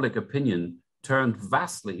public opinion turned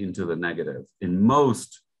vastly into the negative in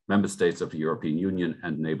most member states of the European Union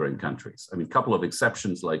and neighboring countries. I mean, a couple of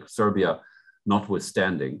exceptions like Serbia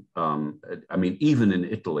notwithstanding. I mean, even in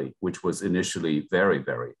Italy, which was initially very,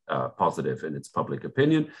 very positive in its public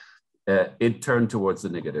opinion, it turned towards the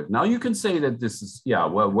negative. Now you can say that this is, yeah,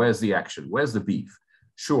 well, where's the action? Where's the beef?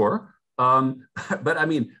 Sure. But I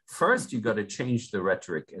mean, first you got to change the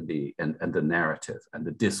rhetoric and the narrative and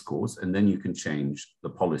the discourse, and then you can change the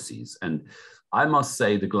policies. And I must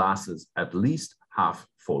say the glass is at least half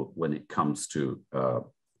full when it comes to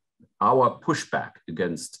our pushback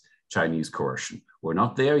against Chinese coercion. We're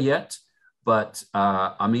not there yet, but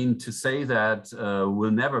I mean, to say that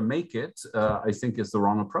we'll never make it, I think is the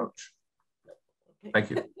wrong approach.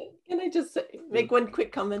 Thank you. Can I just make one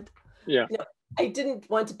quick comment? Yeah. You know, I didn't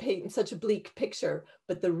want to paint such a bleak picture,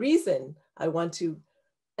 but the reason I want to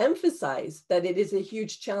emphasize that it is a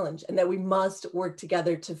huge challenge and that we must work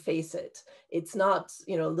together to face it. It's not,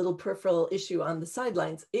 you know, a little peripheral issue on the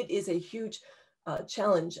sidelines. It is a huge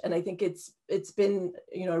challenge, and I think it's been,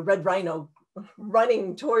 you know, a red rhino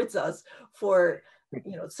running towards us for,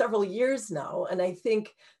 you know, several years now, and I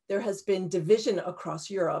think there has been division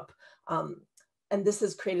across Europe, and this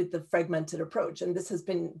has created the fragmented approach, and this has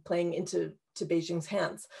been playing into Beijing's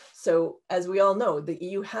hands. So as we all know, the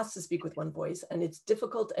EU has to speak with one voice, and it's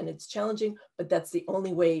difficult and it's challenging, but that's the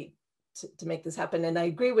only way to make this happen. And I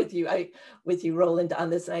agree with you, Roland, on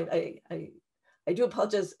this. I do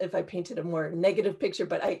apologize if I painted a more negative picture,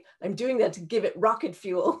 but I'm doing that to give it rocket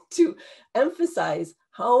fuel to emphasize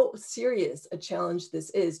how serious a challenge this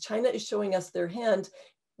is. China is showing us their hand.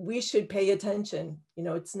 We should pay attention. You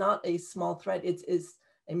know, it's not a small threat, it is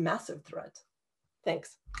a massive threat.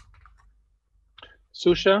 Thanks.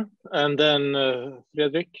 Susha, and then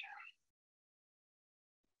Fredrik.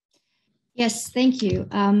 Yes, thank you.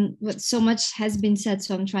 So much has been said,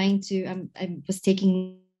 so I'm trying to, I was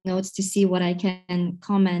taking notes to see what I can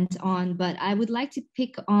comment on, but I would like to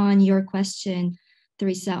pick on your question,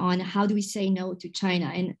 Teresa, on how do we say no to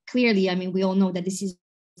China? And clearly, I mean, we all know that this is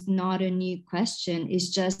not a new question. It's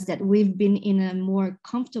just that we've been in a more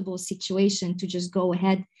comfortable situation to just go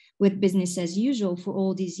ahead with business as usual for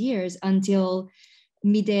all these years until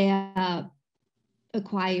Midea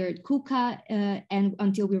acquired KUKA and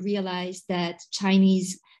until we realized that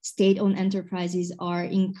Chinese state-owned enterprises are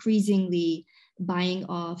increasingly buying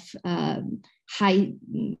off high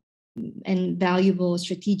and valuable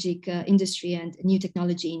strategic industry and new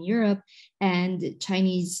technology in Europe. And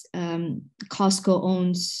Chinese Costco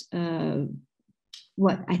owns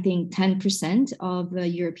I think 10% of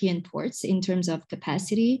European ports in terms of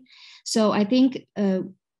capacity. So I think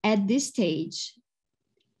at this stage,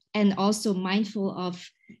 and also mindful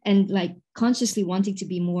of and like consciously wanting to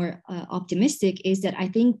be more optimistic, is that I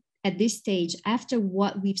think at this stage, after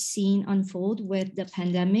what we've seen unfold with the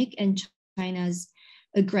pandemic and China's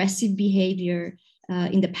aggressive behavior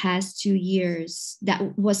in the past 2 years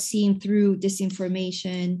that was seen through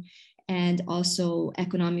disinformation and also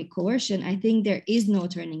economic coercion, I think there is no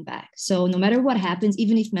turning back. So no matter what happens,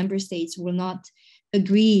 even if member states will not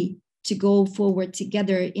agree to go forward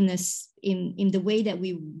together in the way that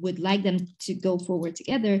we would like them to go forward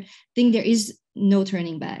together, I think there is no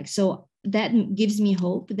turning back. So that gives me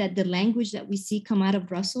hope that the language that we see come out of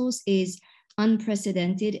Brussels is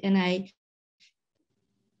unprecedented. And I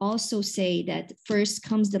also say that first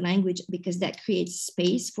comes the language, because that creates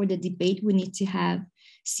space for the debate we need to have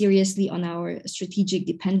seriously on our strategic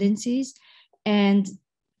dependencies. And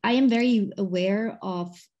I am very aware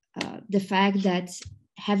of the fact that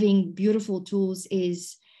having beautiful tools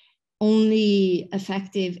is only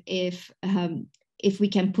effective if we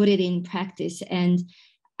can put it in practice. And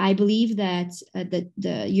I believe that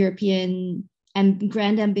the European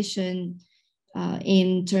grand ambition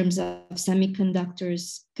in terms of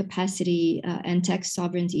semiconductors capacity and tech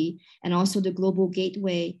sovereignty, and also the global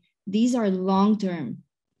gateway, these are long-term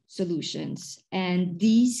solutions. And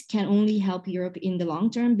these can only help Europe in the long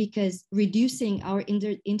term, because reducing our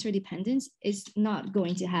interdependence is not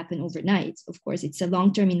going to happen overnight. Of course, it's a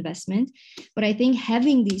long-term investment, but I think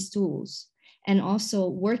having these tools and also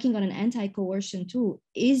working on an anti-coercion tool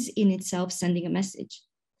is in itself sending a message.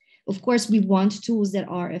 Of course, we want tools that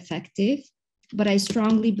are effective, but I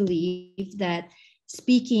strongly believe that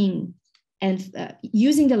speaking and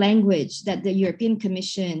using the language that the European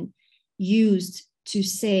Commission used to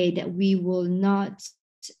say that we will not,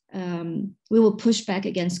 we will push back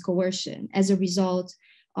against coercion as a result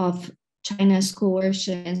of China's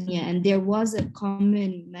coercion, and there was a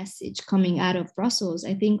common message coming out of Brussels.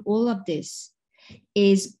 I think all of this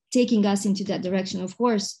is taking us into that direction. Of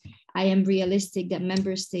course, I am realistic that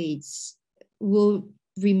member states will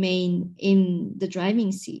remain in the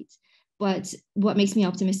driving seat, but what makes me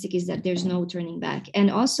optimistic is that there's no turning back.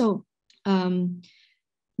 And also,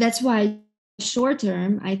 that's why short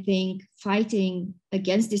term, I think fighting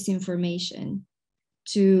against disinformation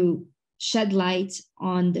to shed light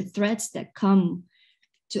on the threats that come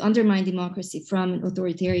to undermine democracy from an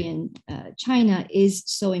authoritarian China is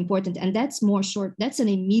so important. And that's that's an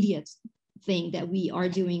immediate thing that we are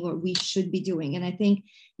doing or we should be doing. And I think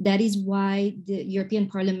that is why the European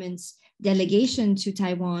Parliament's delegation to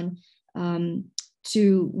Taiwan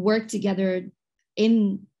to work together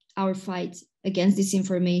in our fight against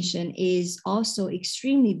disinformation is also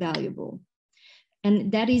extremely valuable.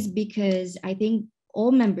 And that is because I think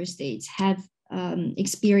all member states have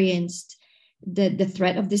experienced the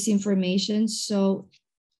threat of disinformation. So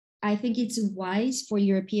I think it's wise for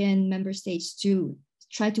European member states to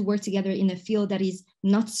try to work together in a field that is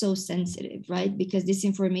not so sensitive, right? Because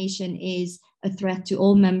disinformation is a threat to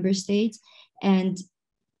all member states. And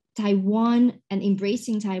Taiwan and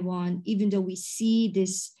embracing Taiwan, even though we see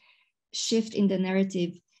this shift in the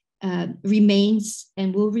narrative, remains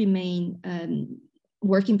and will remain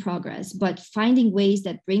work in progress, but finding ways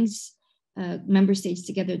that brings member states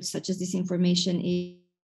together, such as disinformation,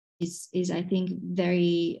 is I think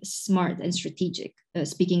very smart and strategic.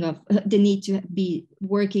 Speaking of the need to be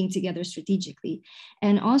working together strategically.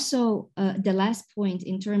 And also the last point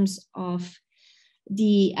in terms of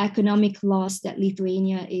the economic loss that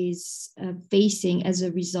Lithuania is facing as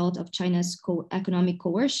a result of China's economic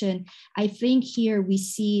coercion, I think here we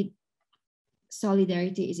see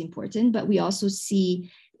solidarity is important, but we also see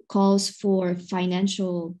calls for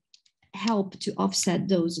financial help to offset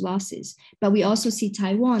those losses. But we also see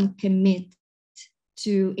Taiwan commit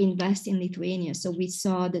to invest in Lithuania. So we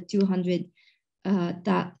saw the 200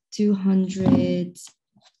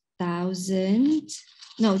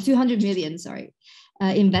 million, sorry,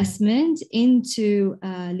 investment into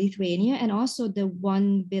Lithuania, and also the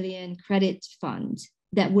 1 billion credit fund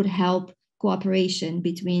that would help cooperation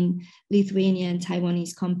between Lithuania and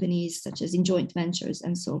Taiwanese companies, such as in joint ventures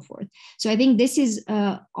and so forth. So I think this is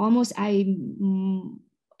almost, I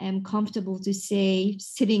am comfortable to say,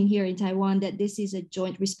 sitting here in Taiwan, that this is a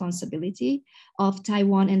joint responsibility of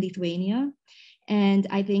Taiwan and Lithuania. And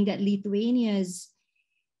I think that Lithuania's,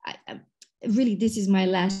 really, this is my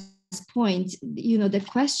last point, you know, the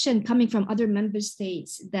question coming from other member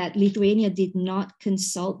states that Lithuania did not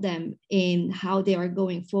consult them in how they are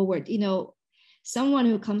going forward. You know, someone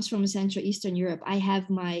who comes from Central Eastern Europe, I have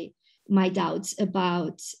my doubts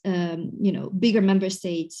about, you know, bigger member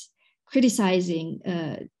states criticizing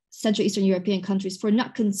Central Eastern European countries for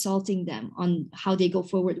not consulting them on how they go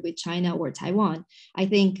forward with China or Taiwan. I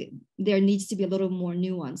think there needs to be a little more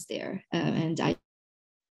nuance there, and I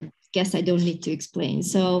guess I don't need to explain.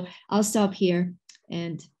 So I'll stop here,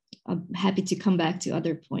 and I'm happy to come back to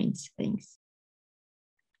other points. Thanks.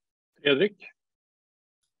 Fredrik?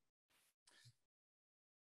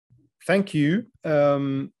 Thank you.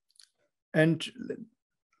 And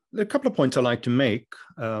a couple of points I'd like to make.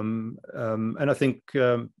 And I think,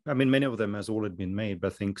 I mean, many of them has already been made,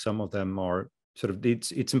 but I think some of them are sort of,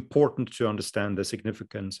 it's important to understand the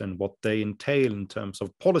significance and what they entail in terms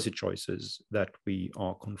of policy choices that we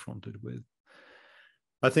are confronted with.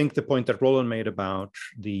 I think the point that Roland made about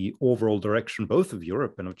the overall direction, both of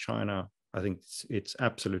Europe and of China, I think it's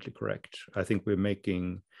absolutely correct. I think we're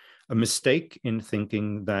making a mistake in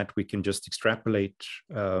thinking that we can just extrapolate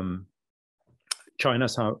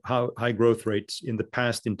China's high growth rates in the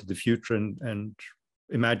past into the future and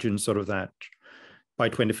imagine sort of that by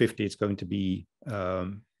 2050, it's going to be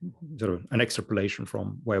sort of an extrapolation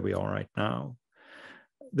from where we are right now.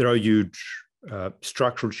 There are huge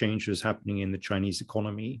structural changes happening in the Chinese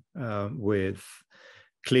economy with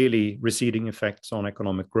clearly receding effects on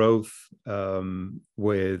economic growth,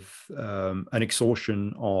 with an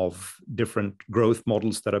exhaustion of different growth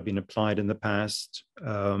models that have been applied in the past,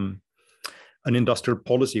 an industrial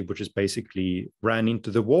policy which is basically ran into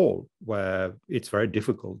the wall, where it's very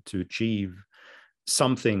difficult to achieve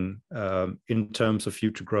something in terms of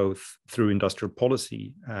future growth through industrial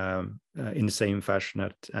policy in the same fashion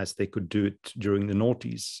as they could do it during the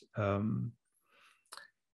noughties.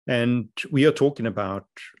 And we are talking about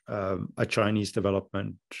a Chinese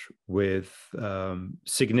development with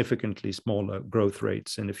significantly smaller growth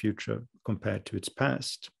rates in the future compared to its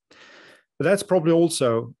past. But that's probably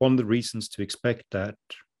also one of the reasons to expect that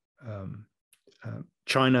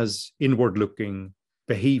China's inward-looking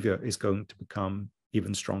behavior is going to become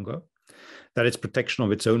even stronger, that its protection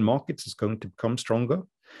of its own markets is going to become stronger,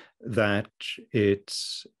 that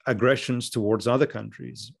its aggressions towards other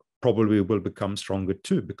countries probably will become stronger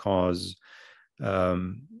too, because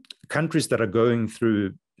countries that are going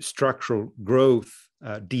through structural growth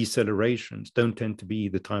decelerations don't tend to be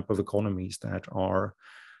the type of economies that are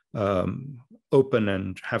open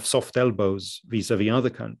and have soft elbows vis-a-vis other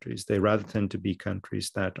countries. They rather tend to be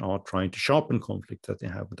countries that are trying to sharpen conflict that they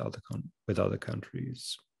have with other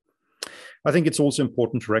countries. I think it's also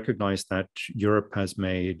important to recognize that Europe has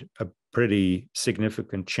made a pretty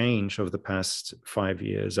significant change over the past 5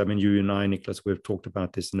 years. I mean, you and I, Nicholas, we've talked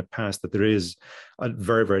about this in the past, that there is a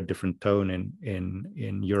very, very different tone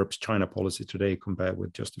in Europe's China policy today compared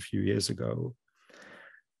with just a few years ago.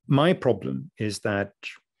 My problem is that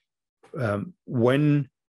when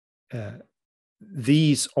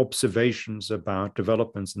these observations about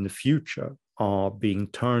developments in the future are being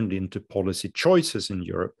turned into policy choices in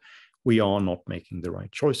Europe, we are not making the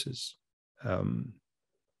right choices.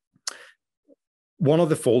 One of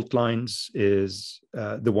the fault lines is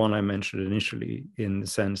the one I mentioned initially, in the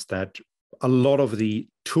sense that a lot of the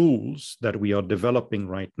tools that we are developing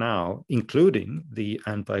right now, including the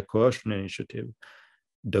anti-coercion initiative,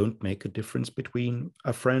 don't make a difference between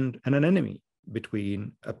a friend and an enemy,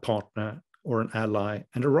 between a partner or an ally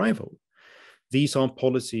and a rival. These are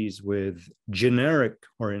policies with generic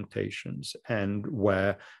orientations, and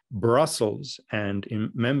where Brussels and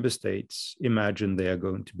member states imagine they are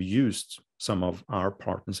going to be used, some of our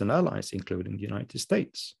partners and allies, including the United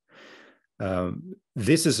States.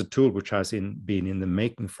 This is a tool which has been in the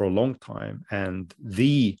making for a long time, and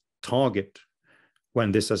the target,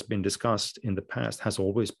 when this has been discussed in the past, has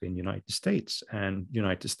always been United States and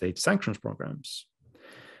United States sanctions programs.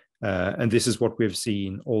 And this is what we've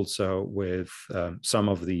seen also with some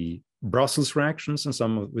of the Brussels reactions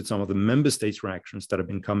and with some of the member states' reactions that have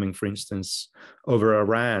been coming, for instance, over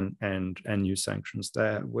Iran and new sanctions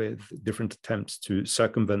there, with different attempts to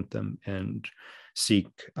circumvent them and seek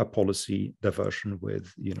a policy diversion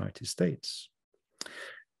with the United States.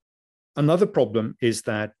 Another problem is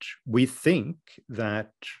that we think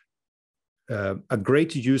that a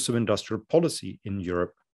greater use of industrial policy in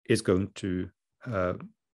Europe is going to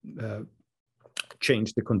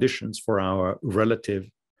change the conditions for our relative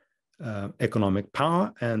economic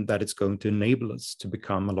power, and that it's going to enable us to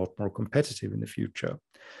become a lot more competitive in the future.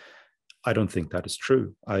 I don't think that is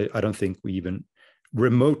true. I don't think we even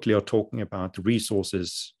remotely are talking about the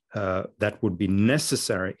resources that would be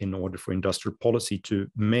necessary in order for industrial policy to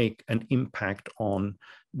make an impact on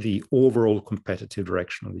the overall competitive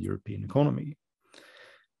direction of the European economy.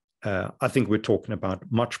 I think we're talking about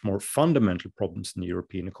much more fundamental problems in the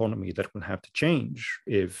European economy that will have to change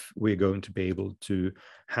if we're going to be able to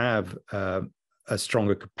have a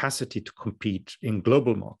stronger capacity to compete in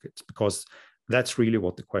global markets, because that's really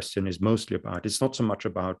what the question is mostly about. It's not so much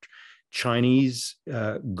about Chinese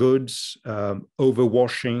goods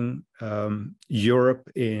overwashing Europe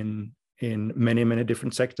in many, many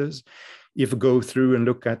different sectors. If we go through and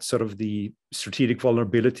look at sort of the strategic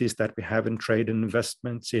vulnerabilities that we have in trade and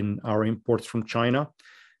investments in our imports from China,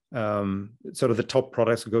 sort of the top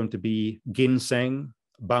products are going to be ginseng,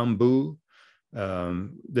 bamboo.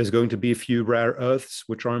 There's going to be a few rare earths,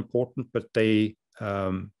 which are important, but they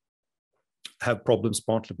have problems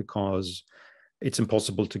partly because it's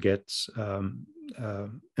impossible to get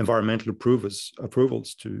environmental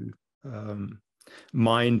approvals to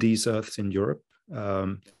mine these earths in Europe.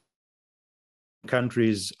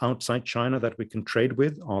 Countries outside China that we can trade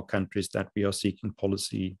with are countries that we are seeking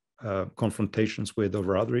policy confrontations with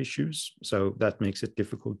over other issues. So that makes it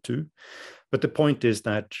difficult too. But the point is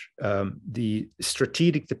that the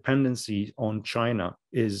strategic dependency on China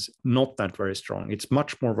is not that very strong. It's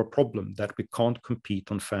much more of a problem that we can't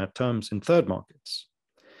compete on fair terms in third markets.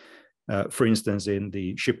 For instance, in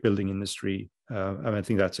the shipbuilding industry, I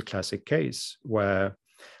think that's a classic case where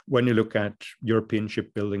when you look at European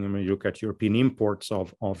shipbuilding and when you look at European imports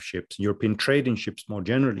of ships, European trade in ships more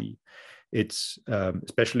generally, it's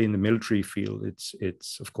especially in the military field,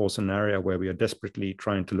 it's of course an area where we are desperately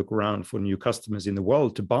trying to look around for new customers in the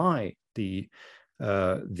world to buy the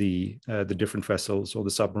different vessels or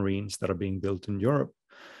the submarines that are being built in Europe.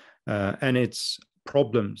 And it's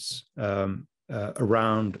problems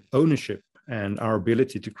around ownership and our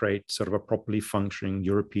ability to create sort of a properly functioning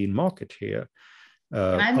European market here.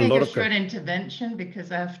 Can I make a short intervention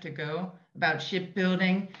because I have to go about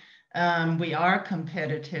shipbuilding? We are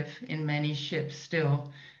competitive in many ships still,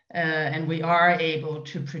 and we are able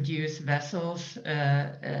to produce vessels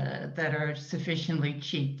that are sufficiently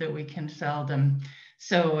cheap that we can sell them.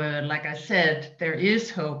 So like I said, there is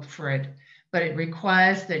hope for it, but it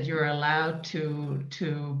requires that you're allowed to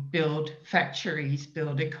build factories,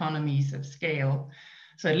 build economies of scale.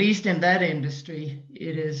 So at least in that industry,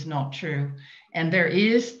 it is not true. And there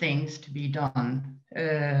is things to be done.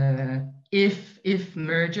 If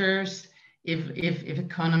mergers, if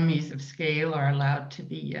economies of scale are allowed to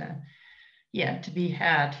be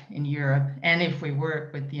had in Europe, and if we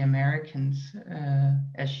work with the Americans,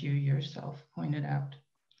 as you yourself pointed out.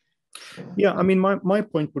 So. Yeah, I mean, my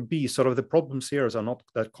point would be sort of the problems here are not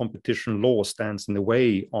that competition law stands in the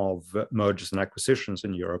way of mergers and acquisitions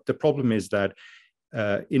in Europe. The problem is that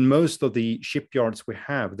in most of the shipyards we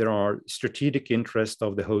have, there are strategic interests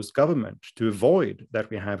of the host government to avoid that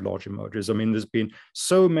we have larger mergers. I mean, there's been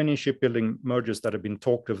so many shipbuilding mergers that have been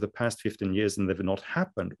talked over the past 15 years and they've not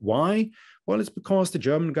happened. Why? Well, it's because the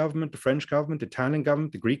German government, the French government, the Italian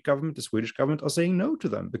government, the Greek government, the Swedish government are saying no to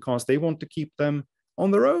them because they want to keep them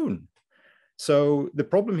on their own. So the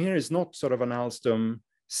problem here is not sort of an Alstom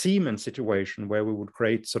Siemens situation where we would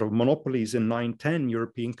create sort of monopolies in 9-10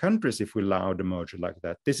 European countries if we allowed a merger like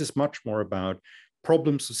that. This is much more about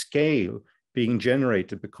problems of scale being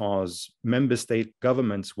generated because member state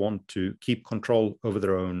governments want to keep control over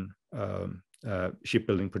their own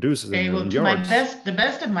shipbuilding producers. Okay, well, to the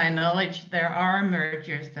best of my knowledge, there are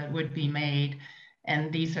mergers that would be made, and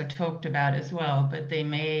these are talked about as well, but they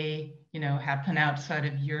may, happen outside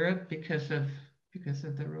of Europe because of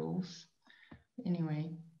the rules. Anyway.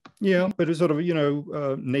 Yeah, but it's sort of,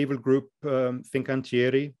 naval group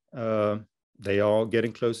Fincantieri, they are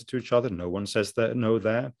getting closer to each other. No one says that, no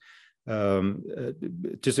there.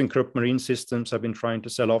 ThyssenKrupp Marine Systems have been trying to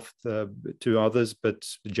sell off to others, but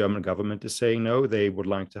the German government is saying no. They would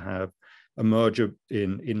like to have a merger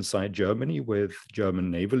inside Germany with German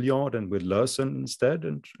Naval Yard and with Lürssen instead,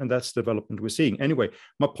 and that's the development we're seeing. Anyway,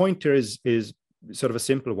 my point here is sort of a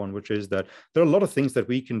simple one, which is that there are a lot of things that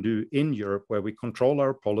we can do in Europe where we control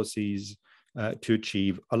our policies, to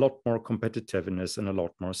achieve a lot more competitiveness and a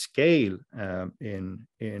lot more scale in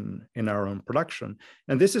our own production.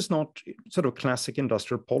 And this is not sort of classic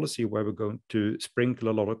industrial policy where we're going to sprinkle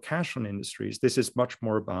a lot of cash on industries. This is much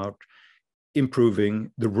more about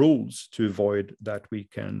improving the rules to avoid that we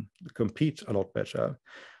can compete a lot better.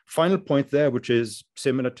 Final point there, which is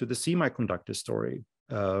similar to the semiconductor story.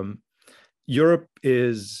 Europe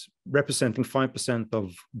is representing 5%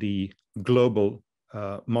 of the global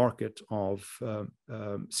market of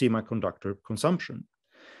semiconductor consumption.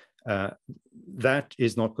 That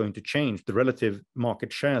is not going to change. The relative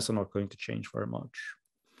market shares are not going to change very much.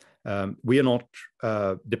 We are not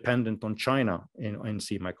dependent on China in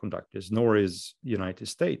semiconductors, nor is the United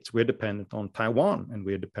States. We're dependent on Taiwan, and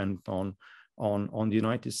we're dependent on the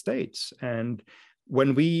United States. And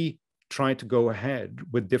when we try to go ahead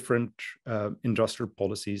with different industrial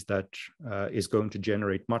policies that is going to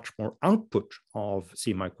generate much more output of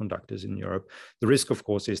semiconductors in Europe, the risk, of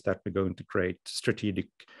course, is that we're going to create strategic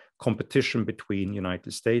competition between the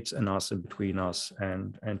United States and us, and between us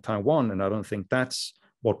and Taiwan. And I don't think that's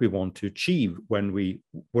what we want to achieve when we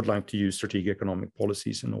would like to use strategic economic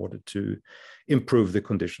policies in order to improve the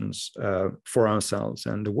conditions for ourselves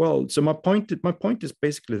and the world. So my point is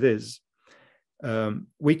basically this.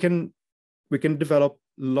 We can develop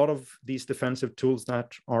a lot of these defensive tools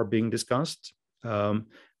that are being discussed.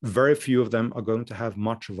 Very few of them are going to have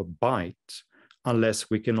much of a bite unless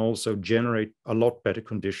we can also generate a lot better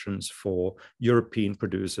conditions for European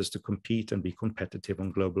producers to compete and be competitive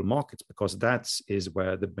on global markets, because that is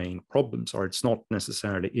where the main problems are. It's not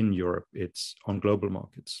necessarily in Europe, it's on global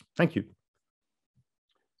markets. Thank you.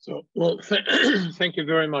 So, well, thank you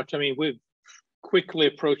very much. I mean, we're quickly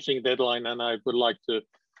approaching deadline, and I would like to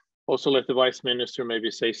also let the Vice Minister maybe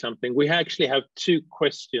say something. We actually have two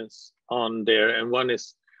questions on there, and one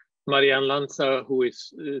is Marianne Lanza, who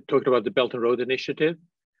is talking about the Belt and Road Initiative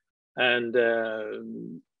and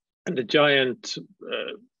the giant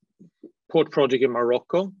port project in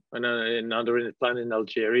Morocco and another plan in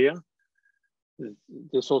Algeria.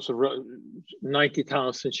 There's also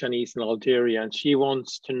 90,000 Chinese in Algeria, and she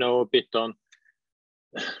wants to know a bit on,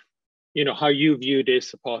 you know, how you view this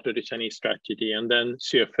as a part of the Chinese strategy. And then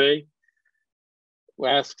Xue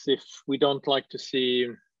asks if we don't like to see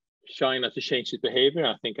China to change its behavior.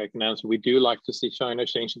 I think I can answer, we do like to see China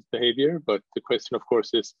change its behavior, but the question, of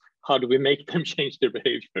course, is how do we make them change their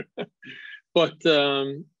behavior? But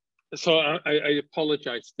so I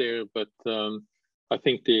apologize there, but I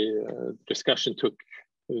think the discussion took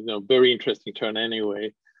very interesting turn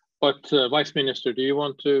anyway. But Vice Minister, do you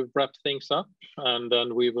want to wrap things up? And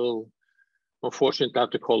then we will unfortunately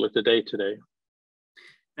have to call it a day today.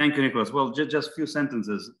 Thank you, Nicholas. Well, just a few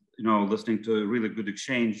sentences. Listening to a really good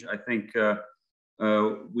exchange, I think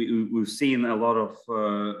we've seen a lot of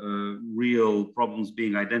real problems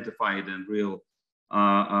being identified and real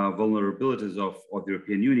vulnerabilities of the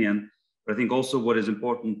European Union. But I think also what is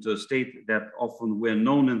important to state that often we're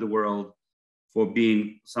known in the world for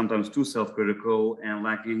being sometimes too self-critical and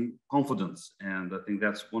lacking confidence. And I think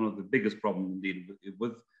that's one of the biggest problems indeed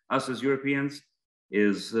with us as Europeans,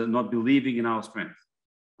 is not believing in our strength.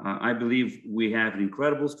 I believe we have an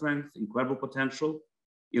incredible strength, incredible potential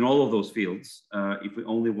in all of those fields, if we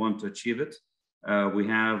only want to achieve it. We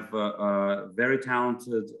have a very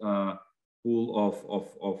talented pool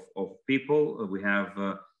of people. We have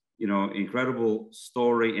incredible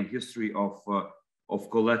story and history of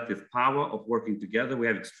collective power, of working together. We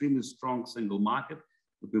have extremely strong single market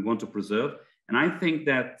that we want to preserve. And I think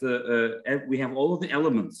that we have all of the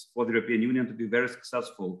elements for the European Union to be very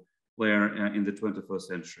successful player in the 21st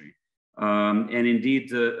century. And indeed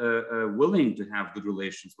willing to have good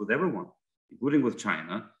relations with everyone, including with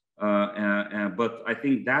China. But I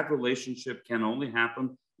think that relationship can only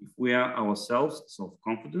happen if we are ourselves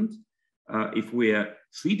self-confident, if we are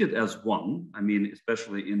treated as one, I mean,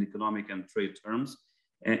 especially in economic and trade terms,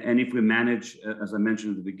 and if we manage, as I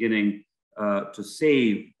mentioned at the beginning, to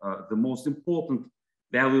save the most important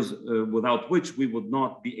values without which we would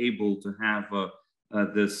not be able to have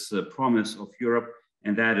this promise of Europe,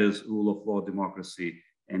 and that is rule of law, democracy,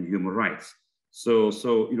 and human rights. So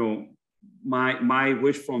my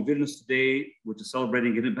wish from Vilnius today, which is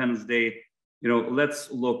celebrating Independence Day, let's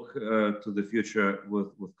look to the future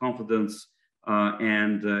with confidence.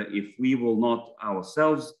 And if we will not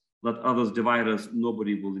ourselves let others divide us,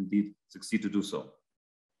 nobody will indeed succeed to do so.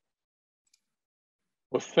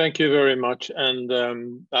 Well, thank you very much, and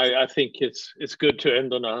I think it's good to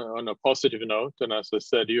end on a positive note. And as I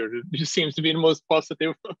said, you seems to be the most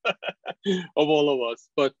positive of all of us.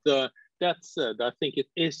 But that said, I think it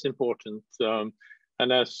is important,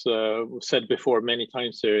 And as said before many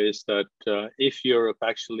times here, is that if Europe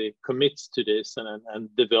actually commits to this and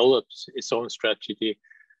develops its own strategy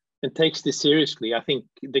and takes this seriously, I think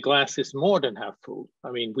the glass is more than half full.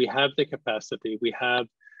 I mean, we have the capacity, we have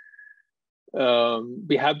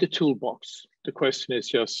the toolbox. The question is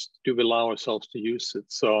just, do we allow ourselves to use it?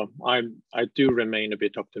 So I do remain a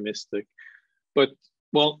bit optimistic. But,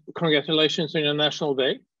 well, congratulations on your National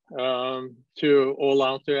Day. To all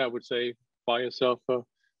out there, I would say, buy yourself a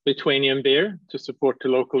Lithuanian beer to support the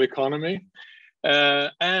local economy.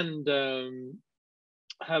 And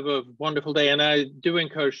have a wonderful day. And I do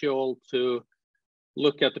encourage you all to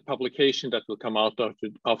look at the publication that will come out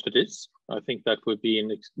after this. I think that would be a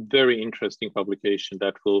very interesting publication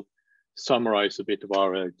that will summarize a bit of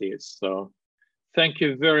our ideas. So thank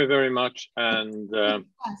you very, very much. And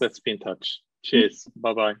let's be in touch. Cheers.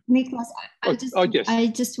 Bye-bye. Niklas, I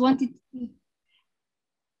just wanted to,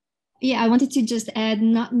 I wanted to just add,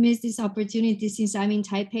 not miss this opportunity since I'm in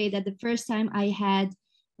Taipei, that the first time I had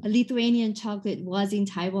a Lithuanian chocolate was in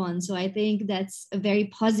Taiwan. So I think that's a very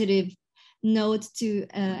positive note to,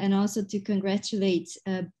 and also to congratulate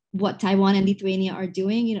what Taiwan and Lithuania are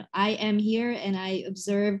doing. You know, I am here and I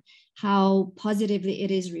observe how positively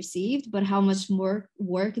it is received, but how much more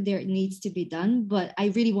work there needs to be done. But I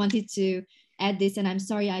really wanted to add this, and I'm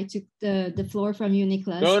sorry I took the floor from you,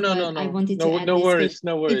 Niklas. No. I wanted to add no this. Worries,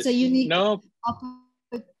 no worries. It's a unique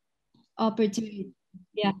opportunity.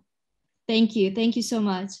 Yeah. Thank you. Thank you so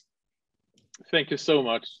much. Thank you so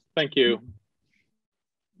much. Thank you.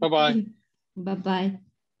 Bye-bye. Bye-bye.